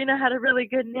 Katarina had a really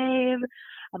good name.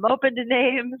 I'm open to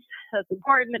names. That's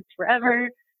important. It's forever.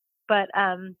 But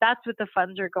that's what the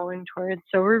funds are going towards.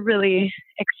 So we're really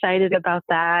excited about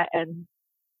that, and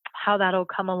how that'll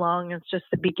come along is just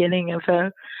the beginning of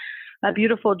a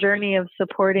beautiful journey of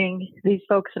supporting these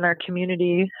folks in our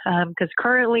community. Because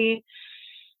currently,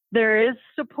 there is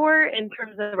support in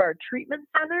terms of our treatment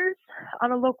centers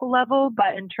on a local level,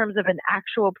 but in terms of an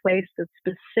actual place that's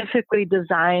specifically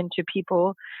designed to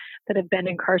people that have been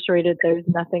incarcerated, there's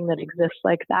nothing that exists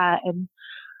like that. And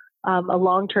a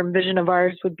long-term vision of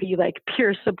ours would be like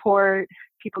peer support,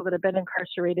 people that have been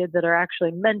incarcerated that are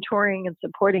actually mentoring and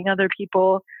supporting other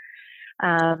people,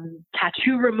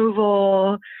 tattoo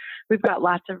removal. We've got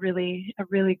lots of really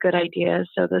good ideas.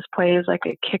 So this play is like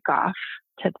a kickoff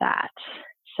to that.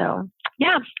 So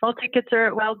yeah, all tickets are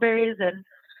at Wildberries, and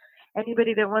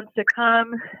anybody that wants to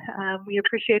come, we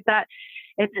appreciate that.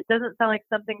 If it doesn't sound like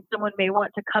something someone may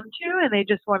want to come to and they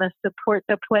just want to support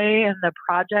the play and the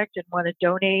project and want to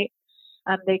donate,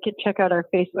 they can check out our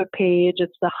Facebook page.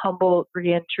 It's the Humboldt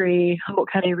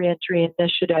County Reentry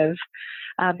Initiative.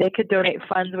 They could donate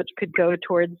funds which could go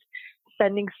towards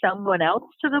sending someone else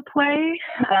to the play.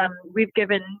 We've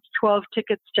given 12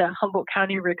 tickets to Humboldt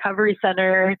County Recovery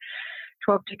Center,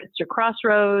 12 tickets to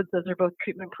Crossroads. Those are both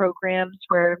treatment programs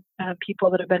where people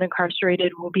that have been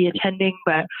incarcerated will be attending,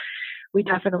 but we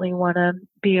definitely want to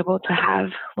be able to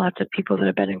have lots of people that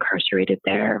have been incarcerated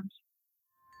there.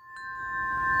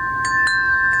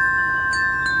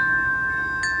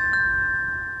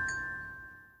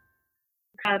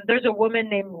 There's a woman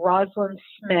named Rosalind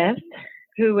Smith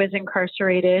who is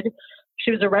incarcerated.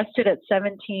 She was arrested at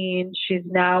 17. She's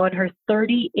now in her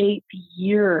 38th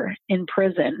year in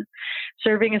prison,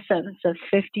 serving a sentence of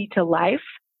 50 to life.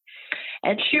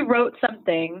 And she wrote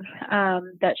something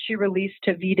that she released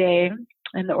to V-Day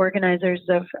and the organizers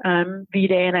of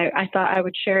V-Day, and I thought I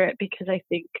would share it because I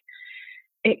think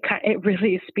it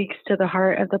really speaks to the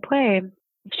heart of the play.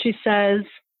 She says,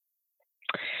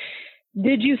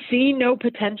 "Did you see no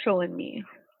potential in me?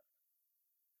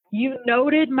 You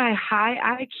noted my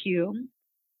high IQ,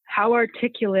 how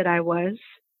articulate I was,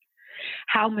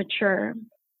 how mature.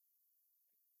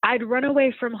 I'd run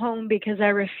away from home because I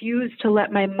refused to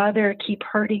let my mother keep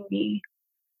hurting me.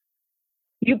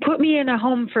 You put me in a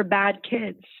home for bad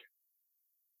kids.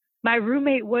 My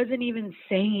roommate wasn't even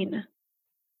sane.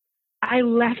 I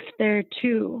left there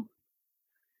too.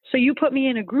 So you put me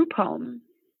in a group home.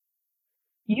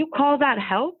 You call that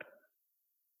help?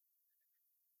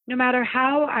 No matter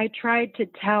how I tried to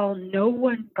tell, no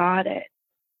one got it.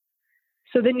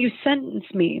 So then you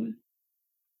sentenced me,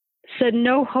 said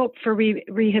no hope for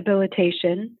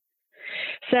rehabilitation,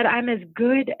 said I'm as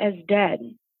good as dead,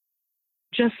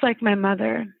 just like my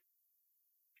mother.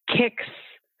 Kicks,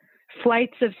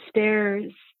 flights of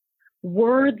stairs,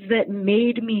 words that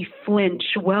made me flinch.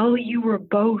 Well, you were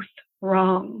both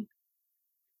wrong.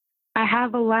 I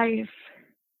have a life.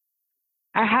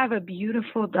 I have a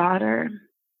beautiful daughter,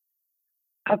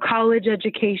 a college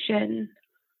education.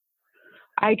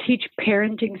 I teach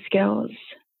parenting skills.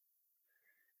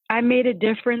 I made a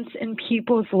difference in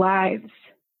people's lives.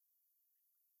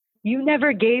 You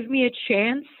never gave me a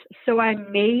chance, so I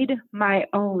made my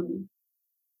own.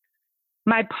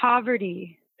 My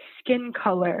poverty, skin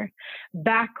color,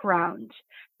 background,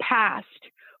 past,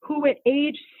 who at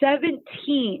age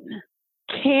 17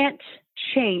 can't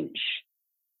change,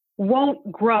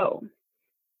 won't grow.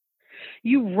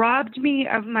 You robbed me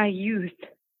of my youth,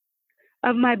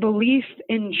 of my belief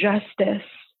in justice.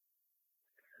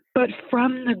 But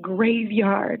from the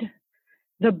graveyard,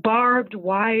 the barbed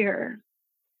wire,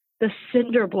 the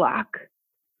cinder block,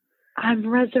 I'm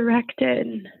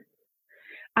resurrected.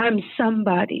 I'm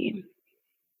somebody.